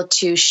be able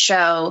to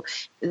show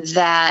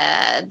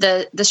that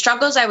the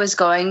struggles I was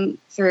going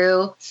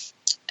through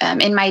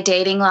in my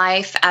dating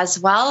life as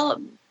well,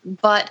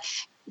 but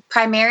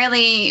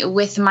primarily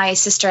with my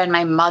sister and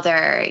my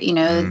mother,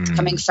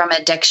 coming from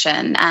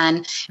addiction.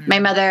 And my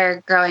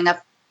mother growing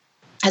up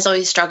has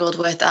always struggled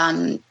with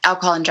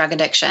alcohol and drug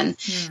addiction.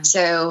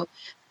 So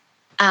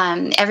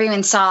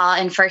everyone saw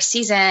in first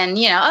season,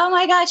 oh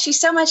my God,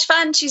 she's so much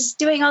fun. She's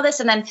doing all this.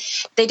 And then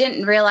they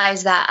didn't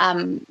realize that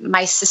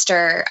my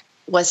sister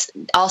was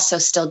also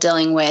still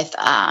dealing with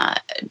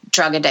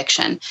drug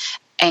addiction.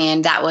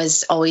 And that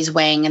was always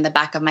weighing in the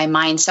back of my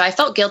mind. So I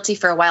felt guilty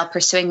for a while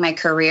pursuing my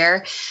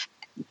career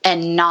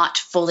and not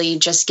fully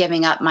just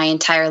giving up my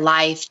entire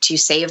life to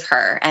save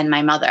her and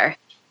my mother.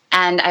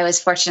 And I was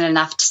fortunate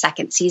enough to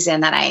 2nd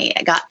season that I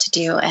got to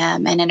do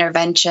an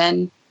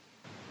intervention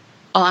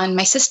on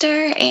my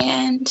sister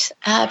and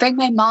bring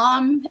my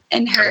mom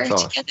and her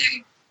together.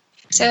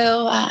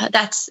 So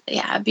that's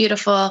a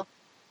beautiful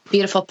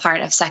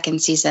part of 2nd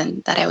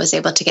season, that I was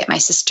able to get my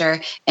sister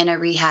in a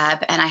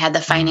rehab, and I had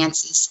the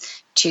finances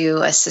to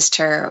assist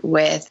her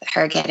with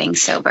her getting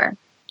sober.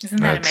 Isn't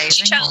that amazing?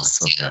 She chose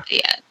to,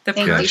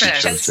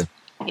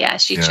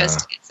 she chose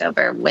to get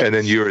sober. And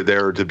then you were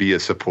there to be a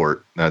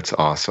support. That's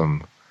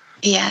awesome.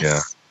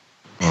 Yes.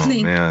 Yeah.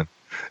 Oh, man.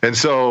 And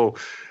so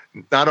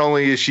not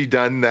only has she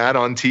done that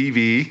on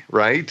TV,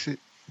 right?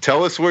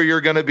 Tell us where you're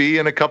going to be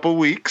in a couple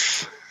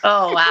weeks.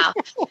 Oh, wow.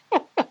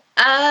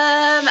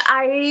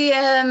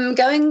 I'm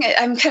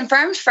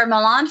confirmed for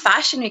Milan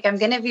Fashion Week. I'm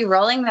going to be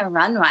rolling the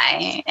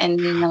runway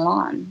in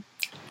Milan.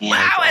 Yeah.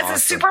 Wow,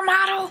 as a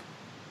supermodel?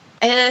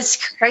 It's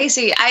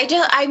crazy.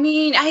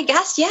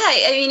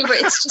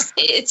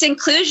 It's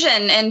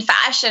inclusion in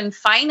fashion.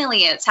 Finally,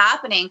 it's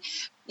happening.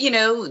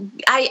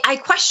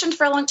 I questioned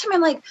for a long time.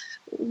 I'm like,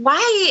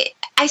 why?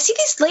 I see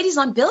these ladies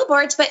on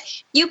billboards, but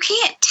you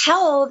can't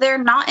tell they're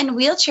not in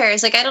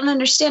wheelchairs. Like, I don't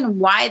understand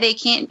why they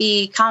can't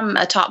become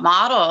a top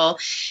model.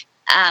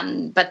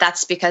 But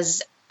that's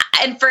because,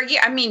 and for you,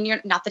 I mean,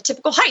 you're not the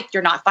typical height.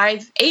 You're not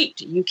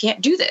 5'8". You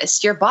can't do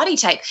this. Your body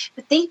type.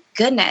 But thank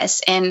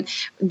goodness in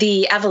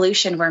the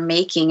evolution we're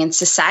making in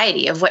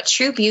society of what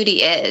true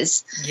beauty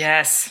is.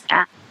 Yes.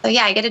 So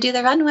yeah, I get to do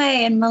the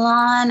runway in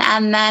Milan,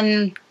 and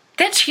then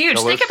that's huge.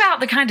 Think about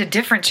the kind of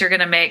difference you're going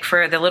to make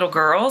for the little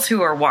girls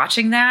who are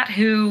watching that,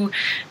 who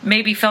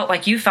maybe felt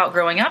like you felt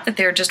growing up, that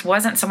there just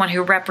wasn't someone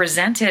who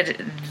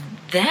represented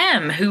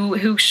them,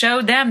 who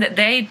showed them that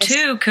they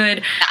too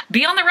could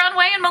be on the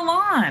runway in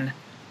Milan.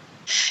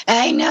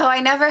 I know. I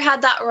never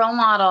had that role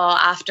model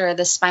after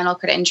the spinal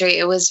cord injury.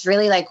 It was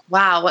really like,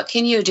 wow, what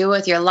can you do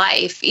with your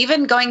life?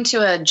 Even going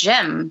to a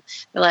gym,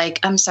 like,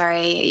 I'm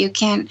sorry, you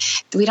can't,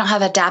 we don't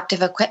have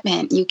adaptive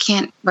equipment. You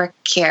can't work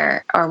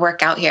here or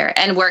work out here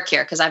and work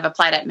here, because I've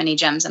applied at many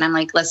gyms. And I'm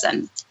like,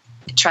 listen,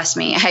 trust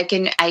me, I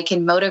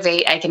can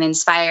motivate, I can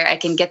inspire, I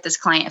can get this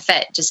client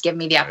fit. Just give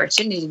me the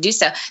opportunity to do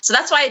so. So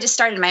that's why I just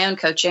started my own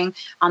coaching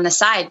on the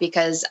side,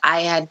 because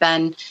I had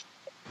been,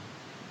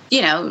 I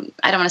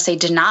don't want to say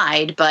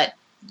denied, but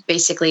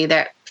basically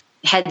their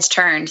heads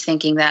turned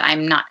thinking that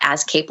I'm not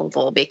as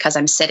capable because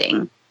I'm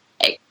sitting.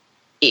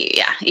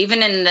 Yeah.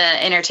 Even in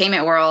the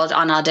entertainment world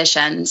on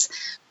auditions,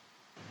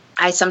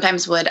 I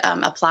sometimes would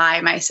apply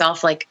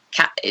myself, like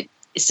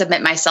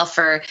submit myself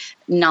for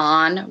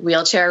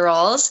non-wheelchair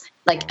roles,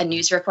 like a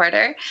news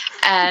reporter.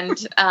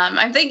 And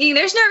I'm thinking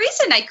there's no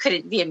reason I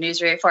couldn't be a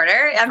news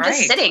reporter. I'm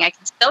just sitting. I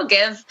can still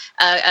give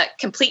a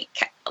complete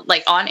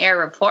like on-air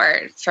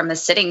report from the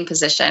sitting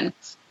position.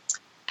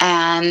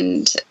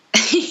 And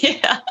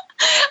yeah,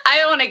 I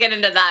don't want to get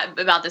into that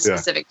about the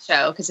specific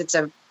show because it's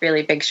a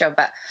really big show,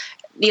 but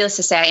needless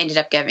to say, I ended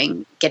up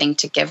getting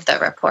to give the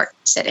report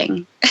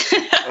sitting.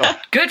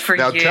 Good for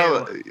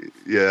you.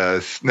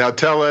 Yes. Now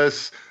tell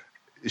us,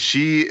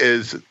 she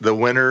is the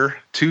winner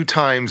 2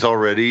 times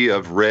already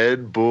of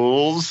Red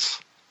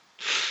Bulls.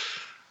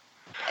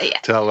 Yeah.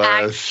 Tell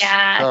us.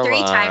 Yeah, 3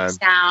 times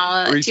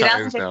now.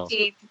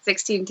 2015,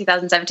 2016,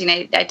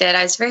 2017, I did.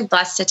 I was very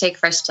blessed to take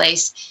first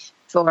place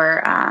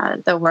for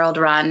the World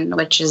Run,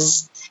 which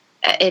is,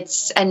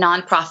 it's a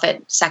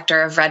nonprofit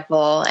sector of Red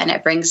Bull, and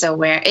it brings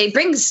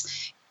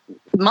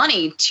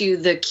money to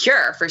the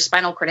cure for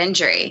spinal cord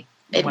injury.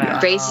 It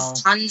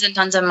raises tons and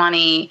tons of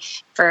money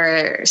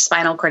for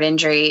spinal cord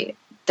injury,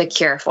 the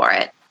cure for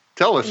it.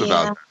 Tell us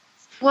about that.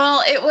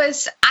 Well,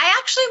 I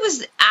actually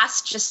was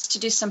asked just to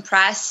do some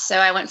press, so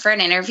I went for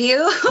an interview.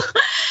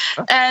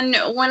 And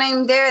when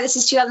I'm there, this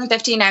is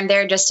 2015, I'm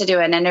there just to do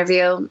an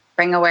interview,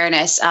 bring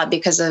awareness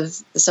because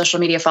of the social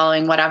media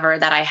following, whatever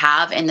that I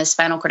have in the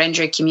spinal cord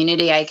injury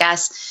community, I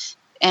guess.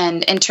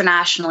 And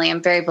internationally,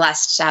 I'm very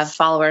blessed to have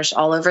followers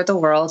all over the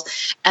world.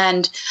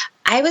 And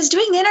I was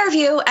doing the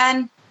interview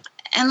and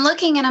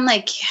looking, and I'm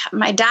like,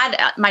 my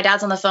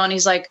dad's on the phone.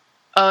 He's like,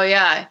 oh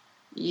yeah,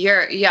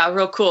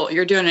 real cool.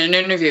 You're doing an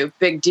interview,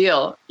 big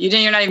deal.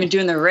 You're not even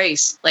doing the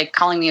race, like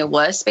calling me a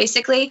wuss,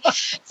 basically.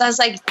 So I was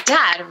like,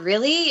 Dad,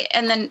 really?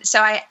 And then, so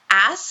I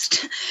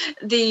asked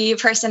the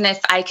person if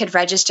I could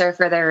register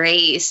for the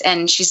race.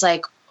 And she's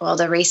like, well,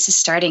 the race is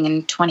starting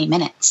in 20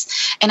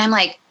 minutes. And I'm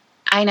like,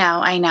 I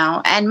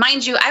know. And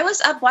mind you, I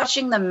was up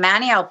watching the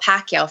Manny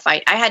Pacquiao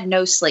fight. I had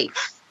no sleep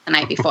the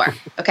night before.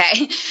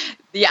 Okay.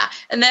 Yeah.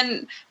 And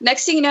then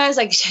next thing you know, I was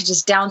like,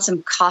 just down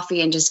some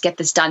coffee and just get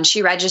this done.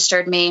 She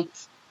registered me.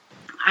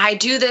 I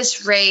do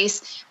this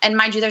race, and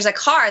mind you, there's a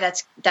car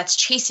that's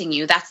chasing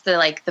you. That's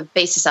the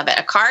basis of it.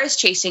 A car is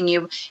chasing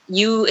you.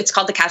 It's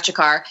called the Catch a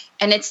Car,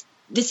 and it's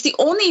the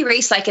only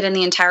race like it in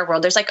the entire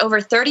world. There's like over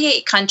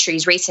 38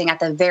 countries racing at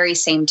the very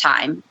same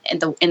time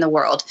in the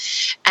world.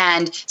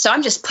 And so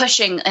I'm just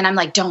pushing, and I'm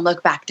like, don't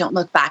look back.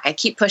 I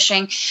keep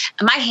pushing.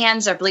 My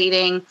hands are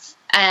bleeding.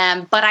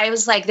 But I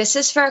was like, this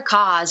is for a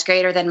cause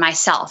greater than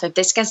myself. If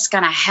this is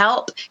going to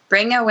help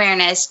bring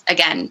awareness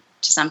again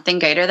to something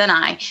greater than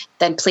I,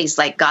 then please,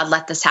 like, God,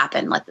 let this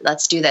happen.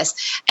 Let's do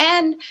this.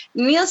 And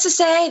needless to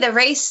say,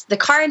 the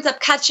car ends up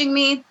catching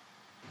me.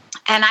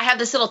 And I have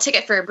this little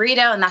ticket for a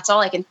burrito, and that's all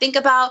I can think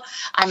about.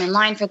 I'm in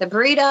line for the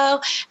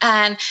burrito.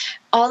 And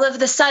all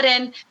of a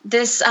sudden,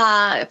 this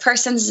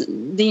person's,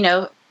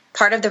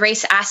 part of the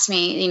race asked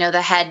me,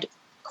 the head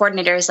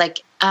coordinator is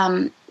like,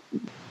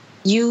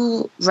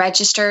 you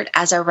registered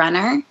as a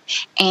runner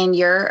and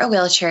you're a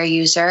wheelchair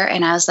user.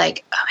 And I was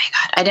like, oh my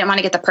God, I didn't want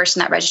to get the person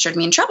that registered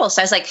me in trouble.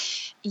 So I was like,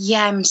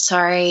 yeah, I'm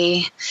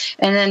sorry.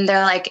 And then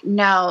they're like,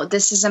 no,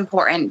 this is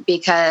important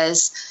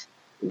because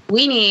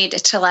we need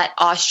to let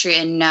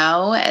Austria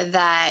know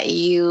that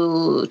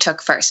you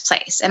took first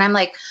place. And I'm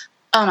like,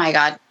 oh my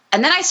God.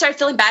 And then I started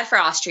feeling bad for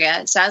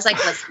Austria. So I was like,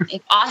 listen,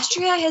 if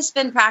Austria has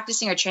been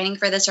practicing or training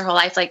for this her whole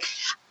life, like,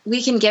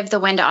 we can give the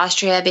win to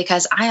Austria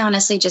because I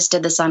honestly just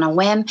did this on a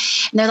whim. And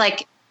they're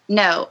like,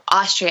 no,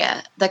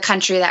 Austria, the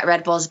country that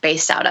Red Bull is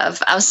based out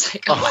of. I was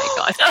like, oh my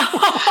God.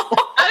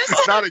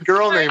 It's not a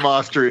girl named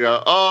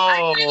Austria.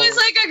 Oh. It was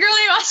like a girl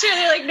named Austria.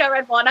 They're like, no,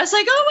 Red Bull. And I was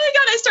like, oh my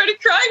God. I started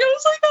crying. I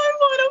was like, I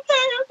won.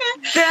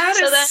 Okay. That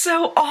is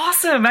so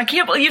awesome. I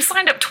can't believe you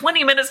signed up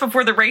 20 minutes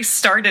before the race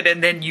started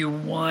and then you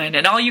won.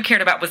 And all you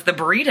cared about was the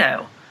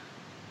burrito.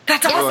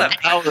 That's awesome.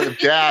 Power of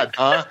dad,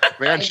 huh?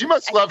 Man, she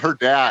must love her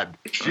dad.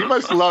 She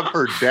must love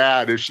her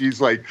dad if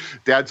she's like,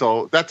 that's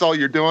all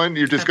you're doing?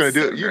 You're just going to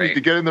do it. You need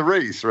to get in the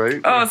race,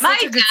 right? Oh,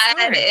 my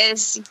dad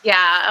is,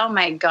 oh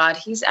my God,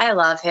 I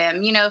love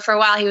him. For a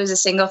while he was a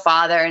single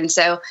father. And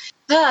so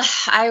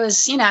I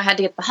was, I had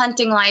to get the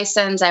hunting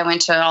license. I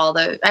went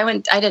to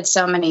I did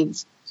so many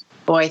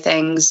boy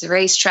things,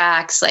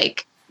 racetracks,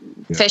 like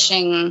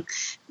fishing.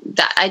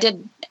 That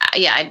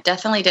I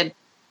definitely did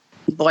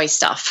boy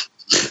stuff.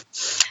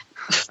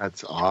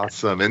 That's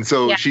awesome. And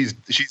so she's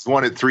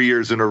won it 3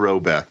 years in a row,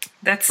 Beth.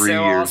 That's 3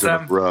 so years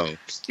awesome. in a row.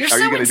 You're Are so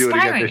you going to do it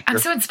again inspiring. this year? I'm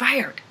so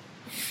inspired.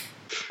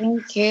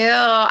 Thank you.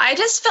 I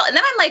just felt, and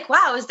then I'm like,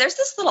 wow, there's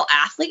this little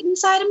athlete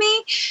inside of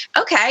me.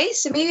 Okay,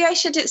 so maybe I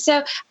should do.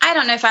 So I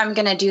don't know if I'm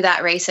going to do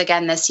that race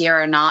again this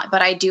year or not,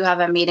 but I do have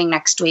a meeting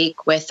next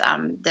week with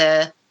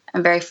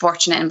I'm very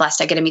fortunate and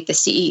blessed. I get to meet the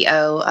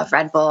CEO of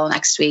Red Bull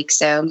next week,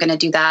 so I'm going to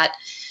do that.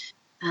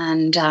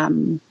 And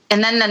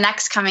then the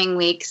next coming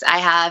weeks, I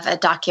have a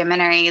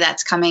documentary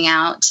that's coming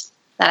out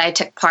that I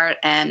took part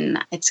in.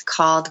 It's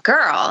called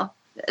Girl.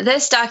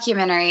 This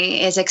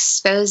documentary is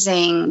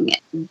exposing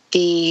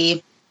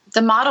the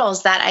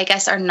models that I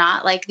guess are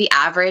not like the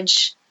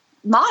average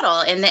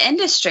model in the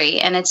industry.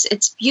 And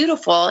it's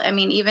beautiful. I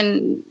mean,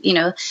 even,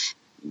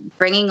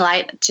 bringing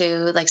light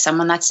to like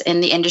someone that's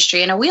in the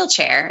industry in a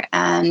wheelchair.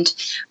 And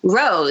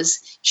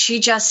Rose, she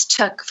just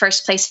took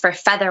first place for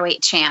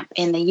featherweight champ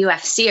in the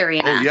UFC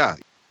arena. Oh, yeah.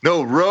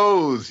 No,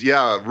 Rose.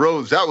 Yeah,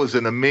 Rose. That was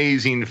an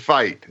amazing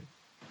fight.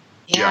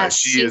 Yeah,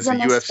 she is a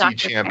UFC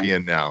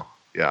champion now.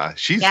 Yeah,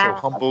 she's so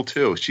humble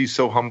too. She's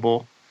so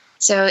humble.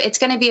 So it's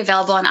going to be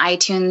available on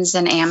iTunes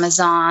and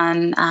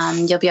Amazon.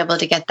 You'll be able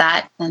to get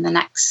that in the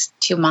next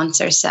 2 months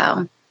or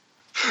so.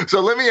 So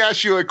let me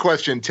ask you a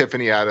question,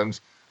 Tiphany Adams.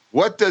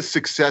 What does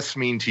success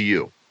mean to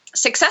you?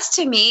 Success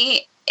to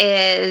me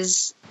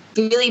is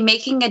really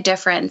making a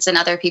difference in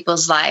other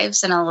people's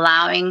lives and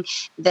allowing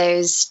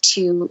those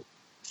to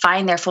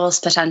find their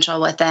fullest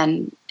potential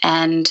within,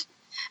 and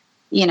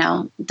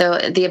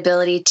the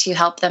ability to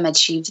help them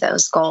achieve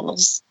those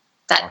goals.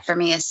 That for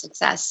me is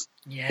success.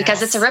 Yes.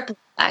 Because it's a ripple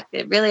effect.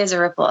 It really is a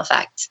ripple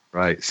effect.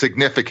 Right.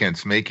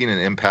 Significance, making an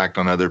impact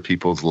on other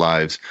people's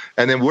lives.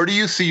 And then where do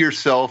you see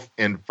yourself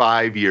in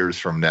 5 years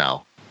from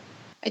now?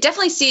 I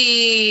definitely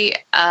see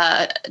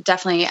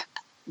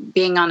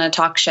being on a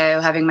talk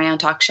show, having my own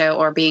talk show,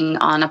 or being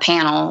on a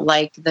panel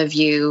like The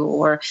View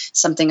or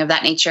something of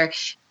that nature,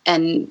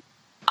 and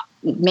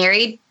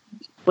married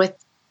with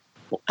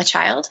a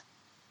child.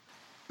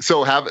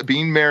 So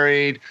being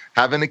married,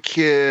 having a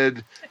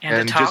kid,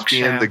 and just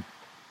being the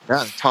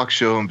talk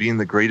show and being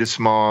the greatest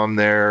mom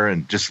there,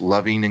 and just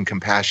loving and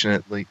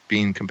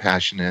being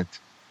compassionate.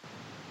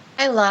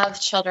 I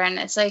love children.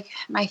 It's like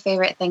my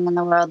favorite thing in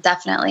the world,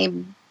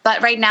 definitely.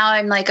 But right now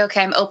I'm like,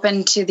 okay, I'm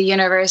open to the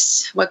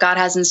universe, what God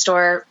has in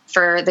store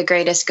for the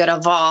greatest good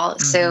of all.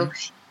 Mm-hmm. So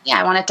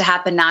I want it to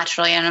happen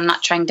naturally, and I'm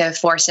not trying to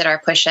force it or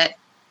push it,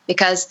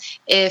 because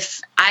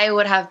if I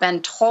would have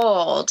been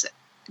told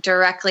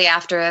directly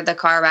after the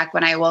car wreck,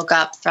 when I woke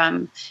up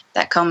from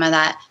that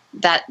coma,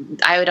 that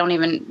I don't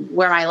even,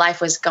 where my life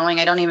was going,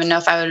 I don't even know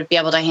if I would be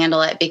able to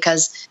handle it,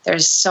 because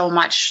there's so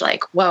much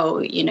like, whoa,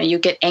 you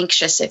get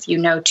anxious if you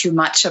know too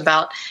much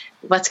about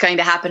what's going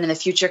to happen in the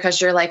future,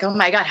 because you're like, oh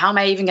my God, how am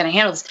I even going to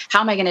handle this?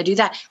 How am I going to do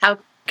that?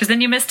 Because then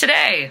you miss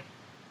today.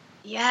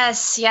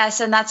 Yes.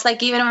 And that's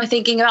like, even when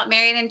thinking about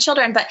marrying and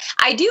children. But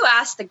I do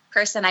ask the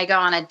person I go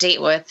on a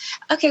date with,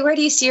 okay, where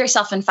do you see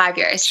yourself in 5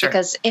 years? Sure.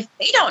 Because if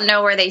they don't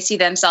know where they see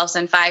themselves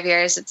in 5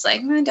 years, it's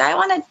like, do I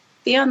want to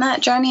be on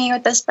that journey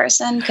with this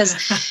person?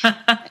 Because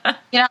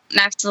you don't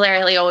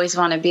necessarily always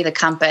want to be the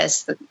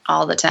compass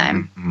all the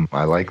time. Mm-hmm.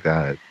 I like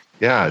that.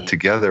 Yeah,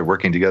 together,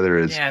 working together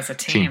as a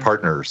team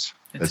partners.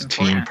 It's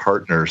team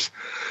partners.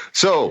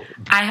 So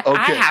I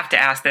have to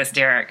ask this,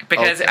 Derek,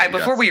 because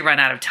before we run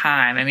out of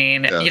time, I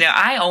mean,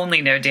 I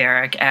only know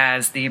Derek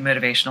as the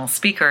motivational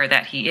speaker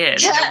that he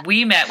is.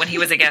 We met when he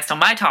was a guest on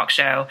my talk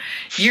show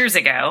years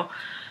ago,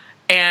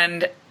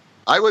 and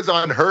I was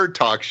on her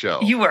talk show.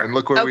 You were, and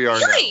look where we are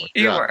now.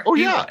 You were. Oh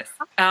yeah.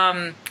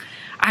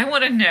 I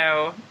want to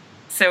know.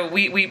 So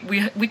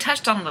we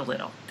touched on a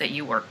little that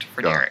you worked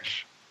for Derek.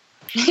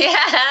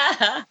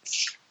 Yeah.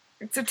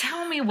 So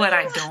tell me what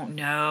I don't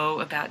know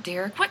about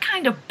Derek. What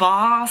kind of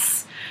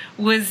boss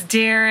was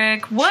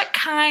Derek? What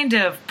kind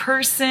of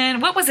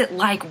person? What was it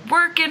like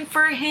working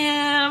for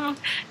him?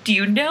 Do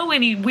you know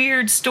any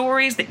weird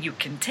stories that you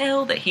can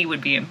tell that he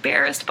would be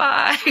embarrassed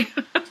by?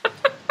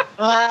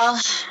 Well,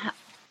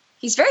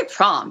 he's very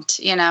prompt,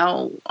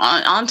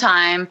 on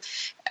time.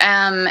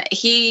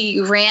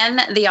 He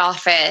ran the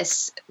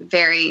office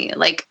very,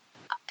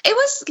 it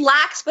was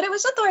lax, but it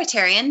was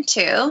authoritarian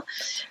too.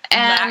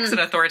 Lax and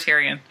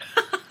authoritarian.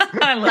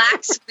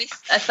 Lax with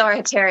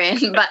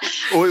authoritarian, but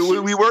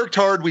we worked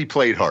hard. We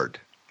played hard.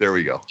 There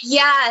we go.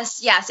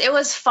 Yes. It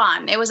was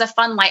fun. It was a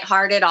fun,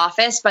 lighthearted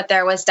office, but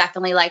there was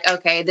definitely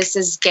okay, this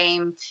is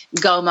game,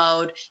 go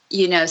mode,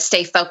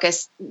 stay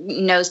focused,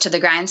 nose to the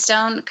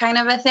grindstone kind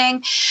of a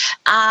thing.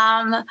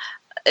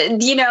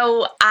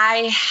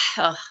 I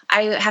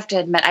have to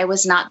admit, I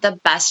was not the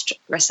best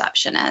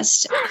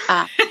receptionist.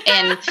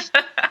 And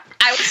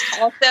I was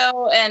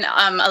also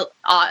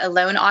a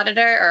loan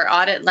auditor or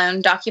audit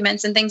loan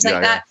documents and things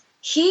like that.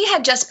 He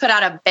had just put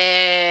out a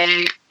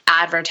big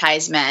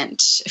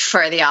advertisement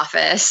for the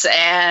office,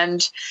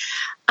 and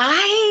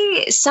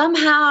I think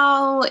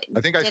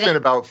I spent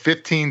about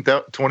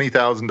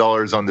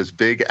 $20,000 on this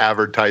big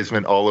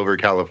advertisement all over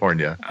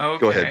California. Okay.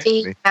 Go ahead.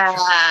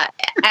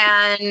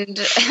 And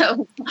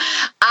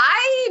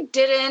I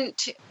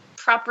didn't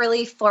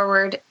properly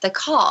forward the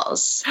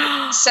calls.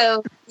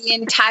 So the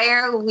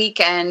entire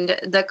weekend,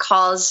 the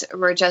calls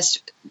were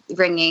just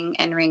ringing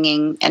and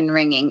ringing and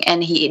ringing,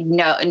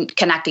 and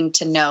connecting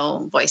to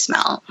no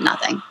voicemail,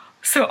 nothing.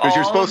 So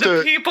all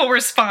the people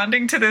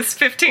responding to this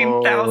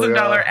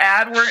 $15,000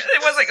 ad,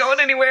 it wasn't going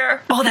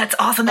anywhere. Oh, that's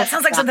awesome. That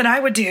sounds like something I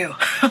would do.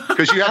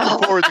 Because you have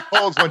to forward the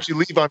calls once you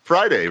leave on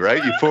Friday,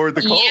 right? You forward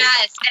the calls.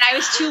 Yes, and I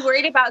was too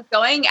worried about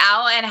going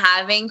out and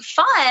having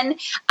fun.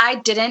 I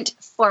didn't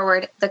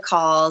forward the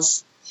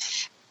calls.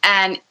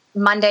 And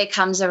Monday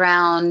comes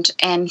around,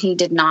 and he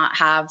did not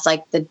have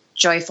like the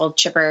joyful,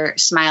 chipper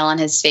smile on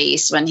his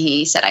face when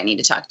he said, "I need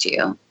to talk to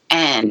you."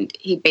 And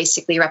he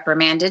basically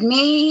reprimanded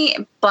me,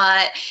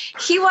 but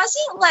he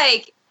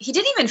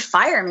didn't even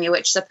fire me,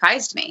 which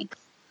surprised me.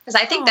 Because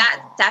I think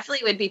that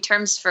definitely would be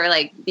terms for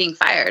like being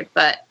fired,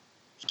 but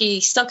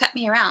he still kept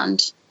me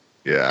around.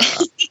 Yeah.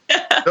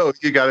 So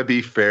you got to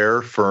be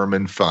fair, firm,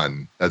 and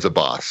fun as a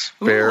boss.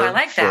 Fair, I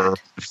like that. firm,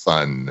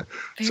 fun.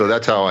 So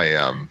that's how I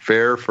am.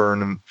 Fair,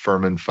 firm,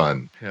 and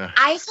fun. Yeah.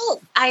 I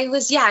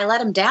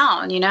let him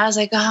down. I was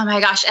like, oh my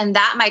gosh. And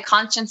that my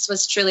conscience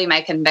was truly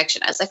my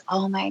conviction. I was like,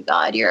 oh my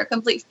God, you're a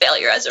complete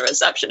failure as a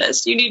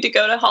receptionist. You need to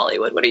go to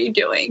Hollywood. What are you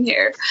doing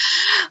here?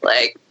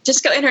 Like,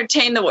 just go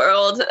entertain the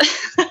world.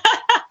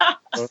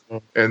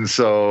 And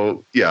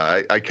so,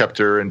 I kept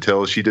her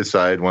until she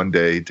decided one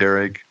day,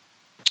 Derek,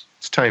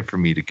 it's time for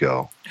me to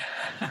go.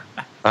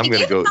 I'm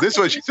going to go. This is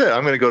what she said.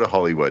 I'm going to go to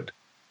Hollywood.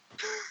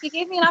 He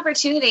gave me an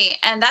opportunity,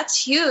 and that's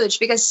huge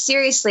because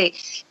seriously,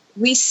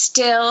 we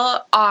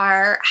still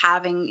are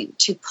having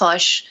to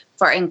push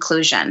for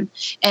inclusion.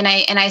 And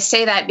I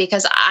say that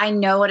because I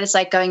know what it's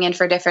like going in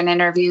for different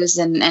interviews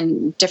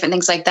and different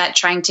things like that,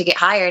 trying to get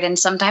hired. And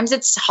sometimes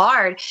it's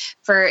hard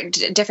for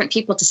different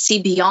people to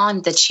see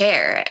beyond the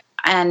chair.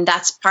 And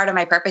that's part of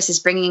my purpose, is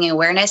bringing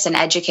awareness and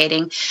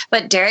educating.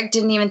 But Derek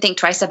didn't even think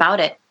twice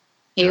about it.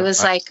 He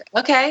was like,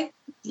 okay,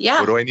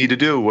 yeah. What do I need to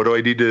do? What do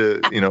I need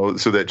to,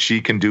 so that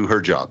she can do her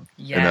job?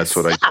 Yes. And that's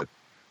what I did.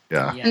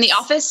 Yeah. Yes. And the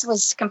office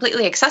was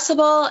completely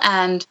accessible.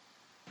 And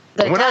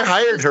when I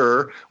hired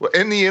her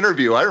in the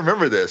interview, I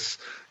remember this.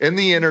 In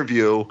the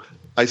interview,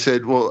 I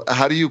said, well,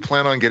 how do you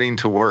plan on getting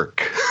to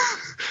work?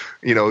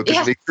 To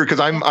make sure, because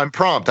I'm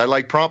prompt. I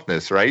like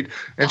promptness, right?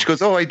 And she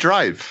goes, oh, I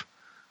drive.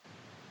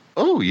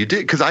 Oh, you did?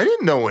 Because I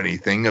didn't know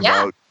anything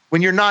about.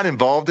 When you're not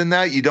involved in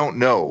that, you don't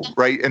know,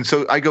 right? And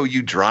so I go,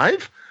 you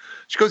drive?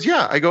 She goes,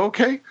 yeah. I go,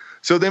 okay.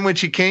 So then when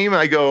she came,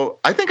 I go,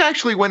 I think I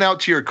actually went out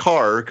to your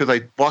car because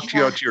I walked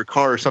you out to your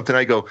car or something.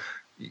 I go,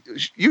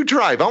 you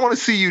drive. I want to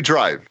see you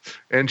drive.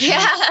 And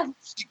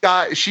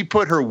she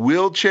put her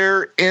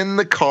wheelchair in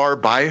the car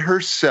by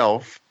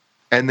herself.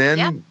 And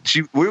then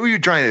where were you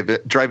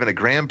driving a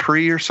Grand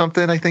Prix or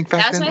something? I think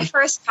that was my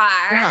first car.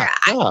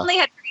 I only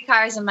had 3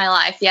 cars in my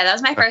life. Yeah, that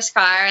was my first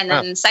car, and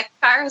then the second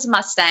car was a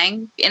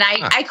Mustang. And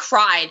I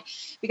cried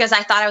because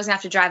I thought I was gonna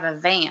have to drive a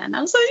van.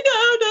 I was like,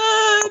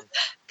 no,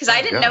 because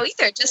I didn't know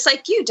either. Just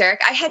like you, Derek,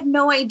 I had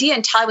no idea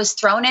until I was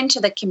thrown into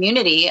the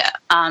community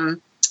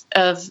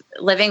of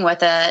living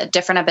with a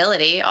different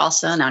ability,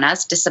 also known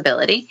as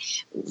disability,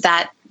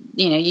 that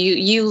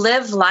you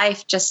live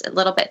life just a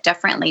little bit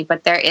differently,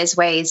 but there is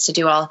ways to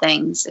do all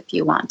things if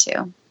you want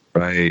to.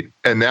 Right.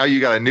 And now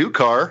you got a new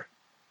car.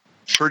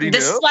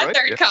 This is my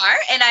third car.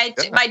 And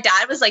my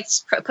dad was like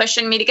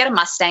pushing me to get a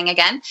Mustang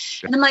again.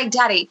 And I'm like,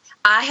 Daddy,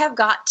 I have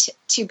got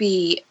to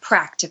be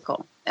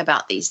practical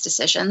about these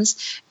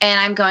decisions. And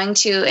I'm going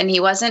to, and he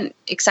wasn't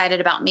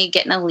excited about me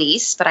getting a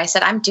lease, but I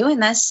said, I'm doing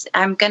this.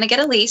 I'm going to get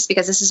a lease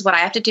because this is what I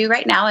have to do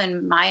right now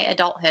in my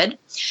adulthood,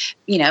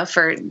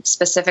 for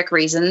specific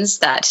reasons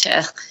but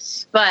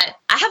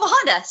I have a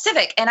Honda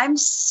Civic and I'm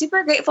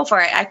super grateful for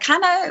it. I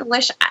kind of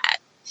wish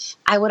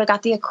I would have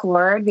got the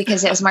Accord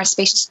because it was more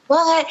spacious,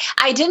 but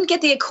I didn't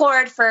get the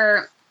Accord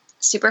for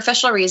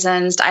superficial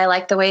reasons. I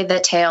like the way the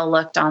tail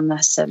looked on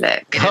the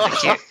Civic.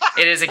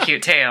 It is a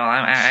cute tail.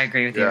 I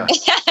agree with you. Yeah.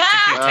 It's a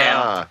cute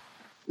tail.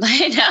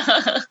 I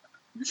know.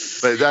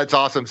 But that's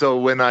awesome. So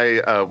when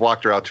I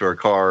walked her out to her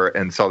car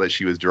and saw that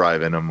she was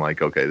driving, I'm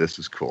like, okay, this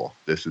is cool.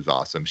 This is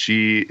awesome.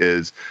 She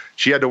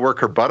had to work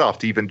her butt off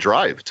to even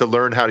drive, to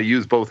learn how to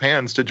use both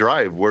hands to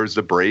drive. Where's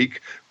the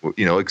brake,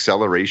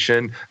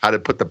 acceleration, how to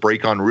put the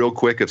brake on real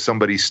quick if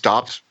somebody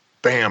stops,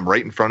 bam,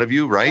 right in front of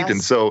you, right? Yes.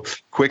 And so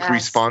quick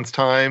response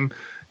time.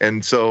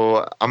 And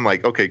so I'm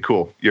like, okay,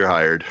 cool. You're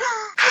hired.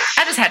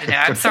 I just had to know.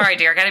 I'm sorry,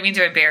 Derek. I didn't mean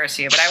to embarrass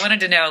you, but I wanted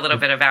to know a little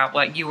bit about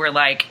what you were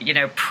like,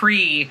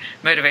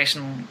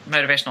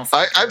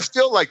 pre-motivational. I'm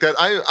still like that.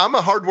 I'm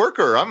a hard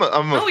worker. I'm a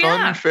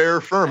fun,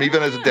 fair firm,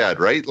 even as a dad,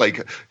 right?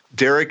 Like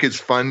Derek is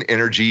fun,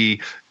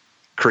 energy,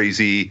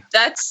 crazy.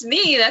 That's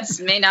me.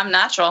 I'm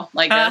natural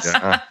like this.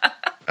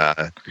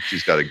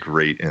 She's got a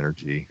great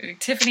energy.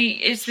 Tiphany,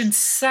 it's been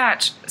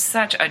such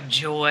a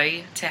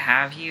joy to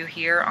have you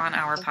here on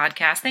our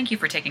podcast. Thank you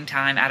for taking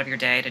time out of your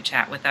day to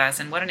chat with us,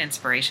 and what an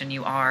inspiration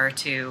you are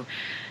to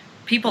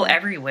people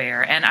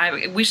everywhere. And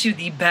I wish you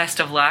the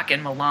best of luck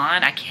in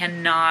Milan. I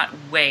cannot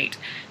wait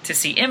to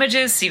see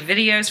images, see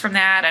videos from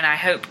that, and I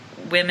hope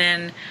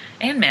women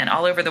and men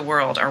all over the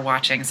world are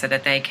watching so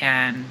that they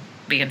can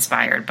be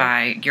inspired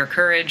by your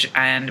courage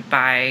and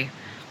by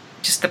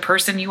just the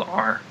person you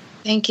are.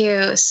 Thank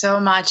you so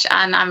much.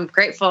 And I'm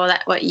grateful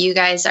that what you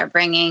guys are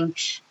bringing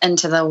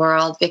into the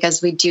world,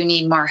 because we do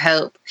need more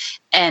hope.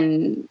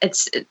 And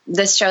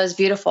this show is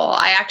beautiful.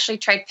 I actually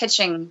tried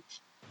pitching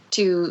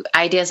to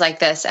ideas like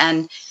this,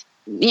 and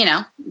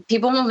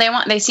people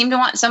they seem to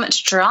want so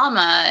much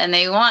drama, and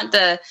they want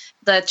the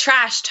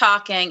trash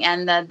talking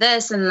and the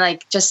this and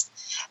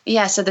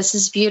so this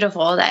is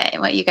beautiful that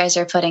what you guys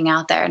are putting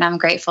out there, and I'm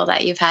grateful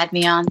that you've had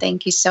me on.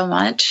 Thank you so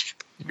much.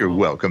 You're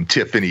welcome,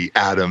 Tiphany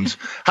Adams.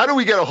 How do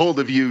we get a hold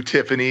of you,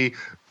 Tiphany?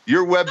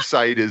 Your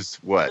website is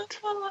what?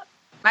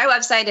 My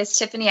website is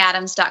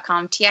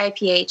tiphanyadams.com,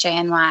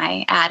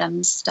 TIPHANY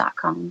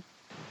Adams.com.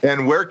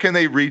 And where can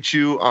they reach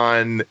you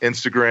on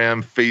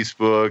Instagram,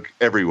 Facebook,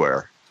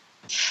 everywhere?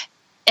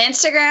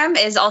 Instagram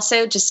is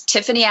also just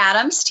Tiphany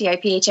Adams,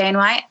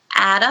 TIPHANY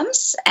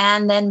Adams.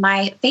 And then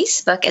my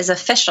Facebook is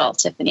official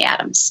Tiphany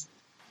Adams.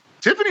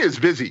 Tiphany is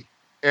busy.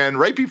 And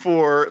right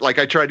before,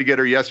 I tried to get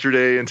her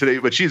yesterday and today,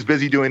 but she's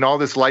busy doing all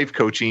this life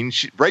coaching.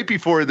 Right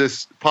before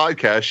this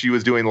podcast, she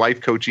was doing life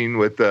coaching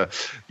with a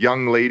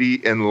young lady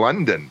in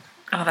London.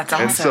 Oh, that's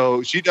awesome. And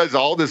so she does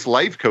all this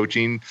life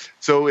coaching.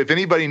 So if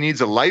anybody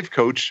needs a life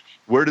coach,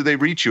 where do they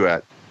reach you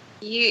at?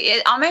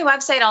 On my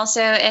website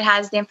also, it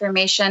has the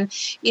information,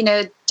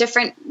 I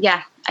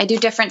do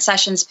different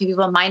sessions for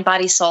people, mind,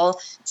 body, soul.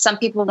 Some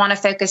people want to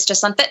focus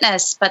just on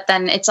fitness, but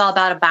then it's all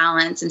about a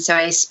balance. And so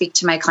I speak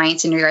to my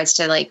clients in regards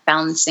to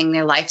balancing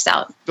their lives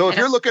out. So if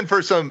you're looking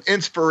for some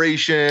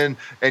inspiration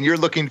and you're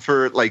looking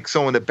for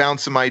someone to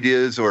bounce some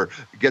ideas or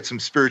get some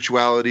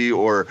spirituality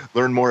or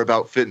learn more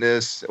about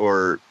fitness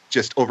or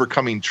just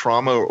overcoming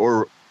trauma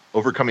or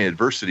overcoming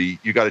adversity,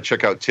 you got to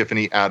check out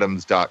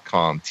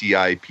tiphanyadams.com,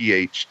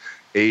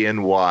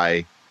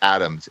 TIPHANY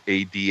Adams,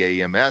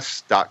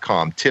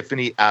 ADAMS.com,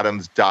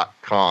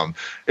 tiphanyadams.com.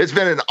 It's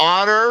been an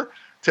honor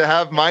to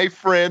have my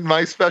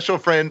special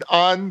friend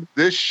on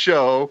this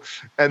show.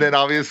 And then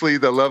obviously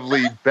the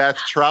lovely Beth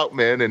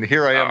Troutman. And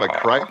here I am, a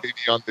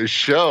crybaby on this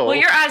show. Well,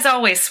 your eyes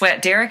always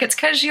sweat, Derek. It's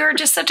because you're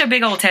just such a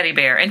big old teddy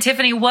bear. And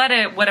Tiphany, what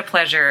a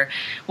pleasure.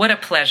 What a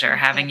pleasure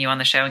having you on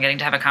the show and getting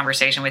to have a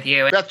conversation with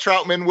you. Beth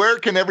Troutman, where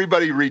can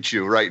everybody reach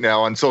you right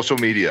now on social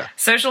media?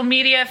 Social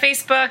media,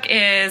 Facebook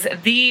is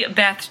The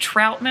Beth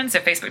Troutman. So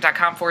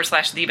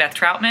Facebook.com/The Beth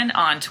Troutman.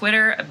 On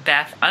Twitter,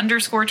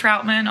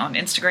 Beth_Troutman. On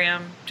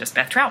Instagram, just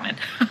Beth Troutman.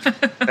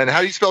 And how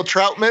do you spell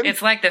Troutman?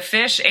 It's like the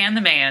fish and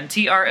the man,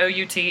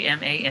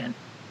 TROUTMAN.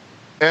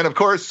 And of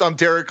course, I'm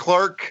Derek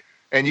Clark,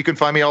 and you can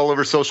find me all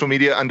over social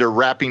media under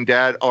Rapping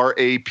Dad,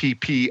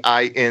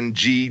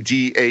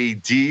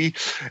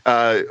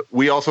 RAPPINGDAD.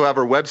 We also have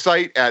our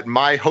website at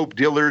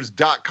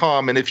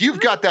myhopedealers.com. And if you've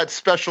got that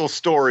special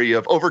story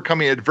of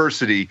overcoming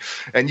adversity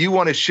and you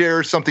want to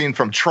share something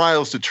from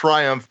trials to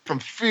triumph, from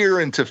fear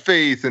into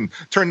faith, and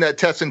turn that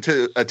test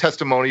into a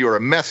testimony or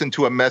a mess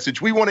into a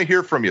message, we want to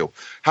hear from you,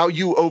 how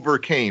you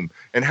overcame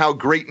and how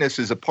greatness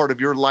is a part of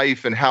your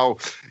life and how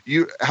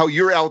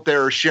you're out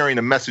there sharing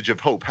a message of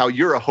hope, how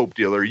you're a hope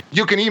dealer.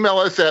 You can email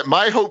us at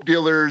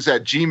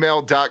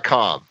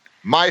myhopedealers@gmail.com.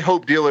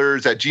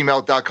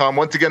 myhopedealers@gmail.com.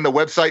 Once again, the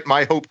website,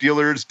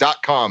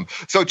 myhopedealers.com.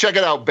 So check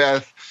it out,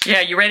 Beth.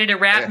 Yeah, you ready to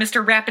rap,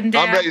 Mr. Rappin'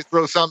 Dad? I'm ready to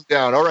throw something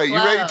down. All right, you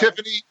ready,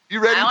 Tiphany?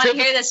 You ready, Tiphany? I want to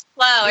hear this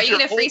flow. Are you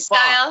going to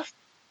freestyle?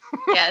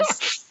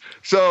 Yes.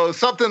 So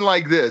something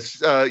like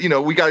this,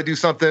 we got to do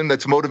something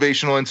that's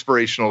motivational,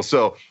 inspirational.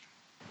 So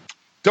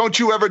don't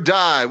you ever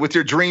die with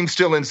your dreams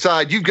still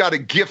inside. You've got a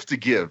gift to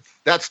give.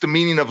 That's the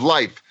meaning of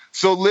life.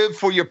 So live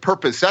for your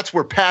purpose. That's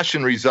where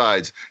passion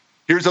resides.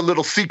 Here's a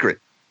little secret.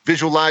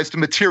 Visualize to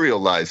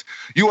materialize.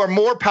 You are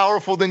more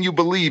powerful than you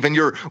believe. And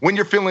when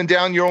you're feeling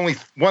down, you're only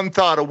one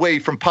thought away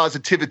from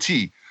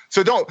positivity.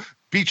 So don't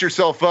beat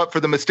yourself up for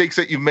the mistakes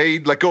that you've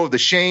made. Let go of the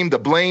shame, the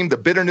blame, the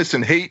bitterness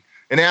and hate.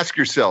 And ask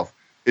yourself,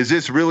 is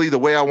this really the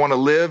way I want to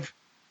live?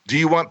 Do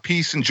you want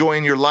peace and joy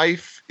in your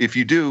life? If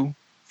you do,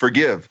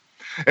 forgive.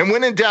 And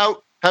when in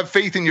doubt, have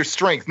faith in your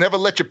strength. Never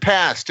let your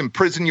past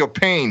imprison your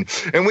pain.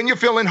 And when you're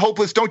feeling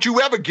hopeless, don't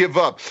you ever give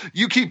up.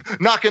 You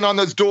keep knocking on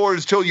those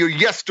doors till your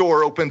yes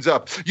door opens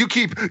up. You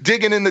keep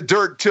digging in the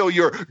dirt till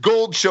your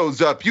gold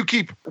shows up. You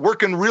keep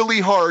working really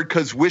hard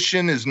because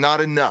wishing is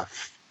not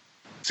enough.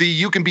 See,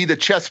 you can be the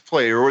chess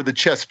player or the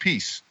chess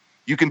piece.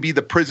 You can be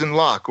the prison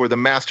lock or the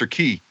master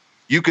key.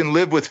 You can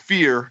live with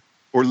fear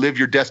or live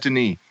your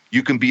destiny.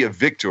 You can be a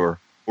victor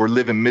or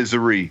live in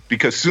misery,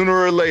 because sooner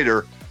or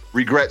later,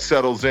 regret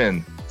settles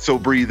in. So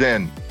breathe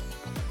in.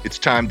 It's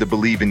time to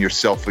believe in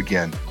yourself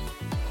again.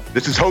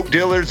 This is Hope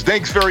Dealers.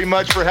 Thanks very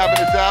much for having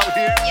us out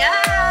here.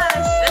 Yes,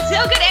 that's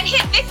so good. And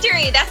hit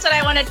victory. That's what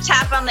I want to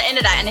tap on the end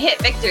of that, and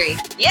hit victory.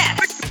 Yes.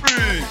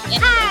 Victory.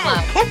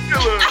 Hope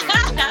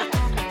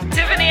Dealers.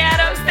 Tiphany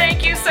Adams,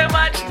 thank you so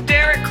much.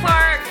 Derek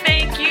Clark,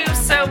 thank you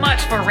so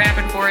much for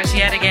rapping for us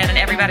yet again. And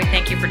everybody,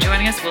 thank you for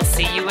joining us. We'll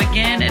see you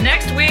again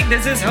next week.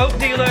 This is Hope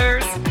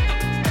Dealers.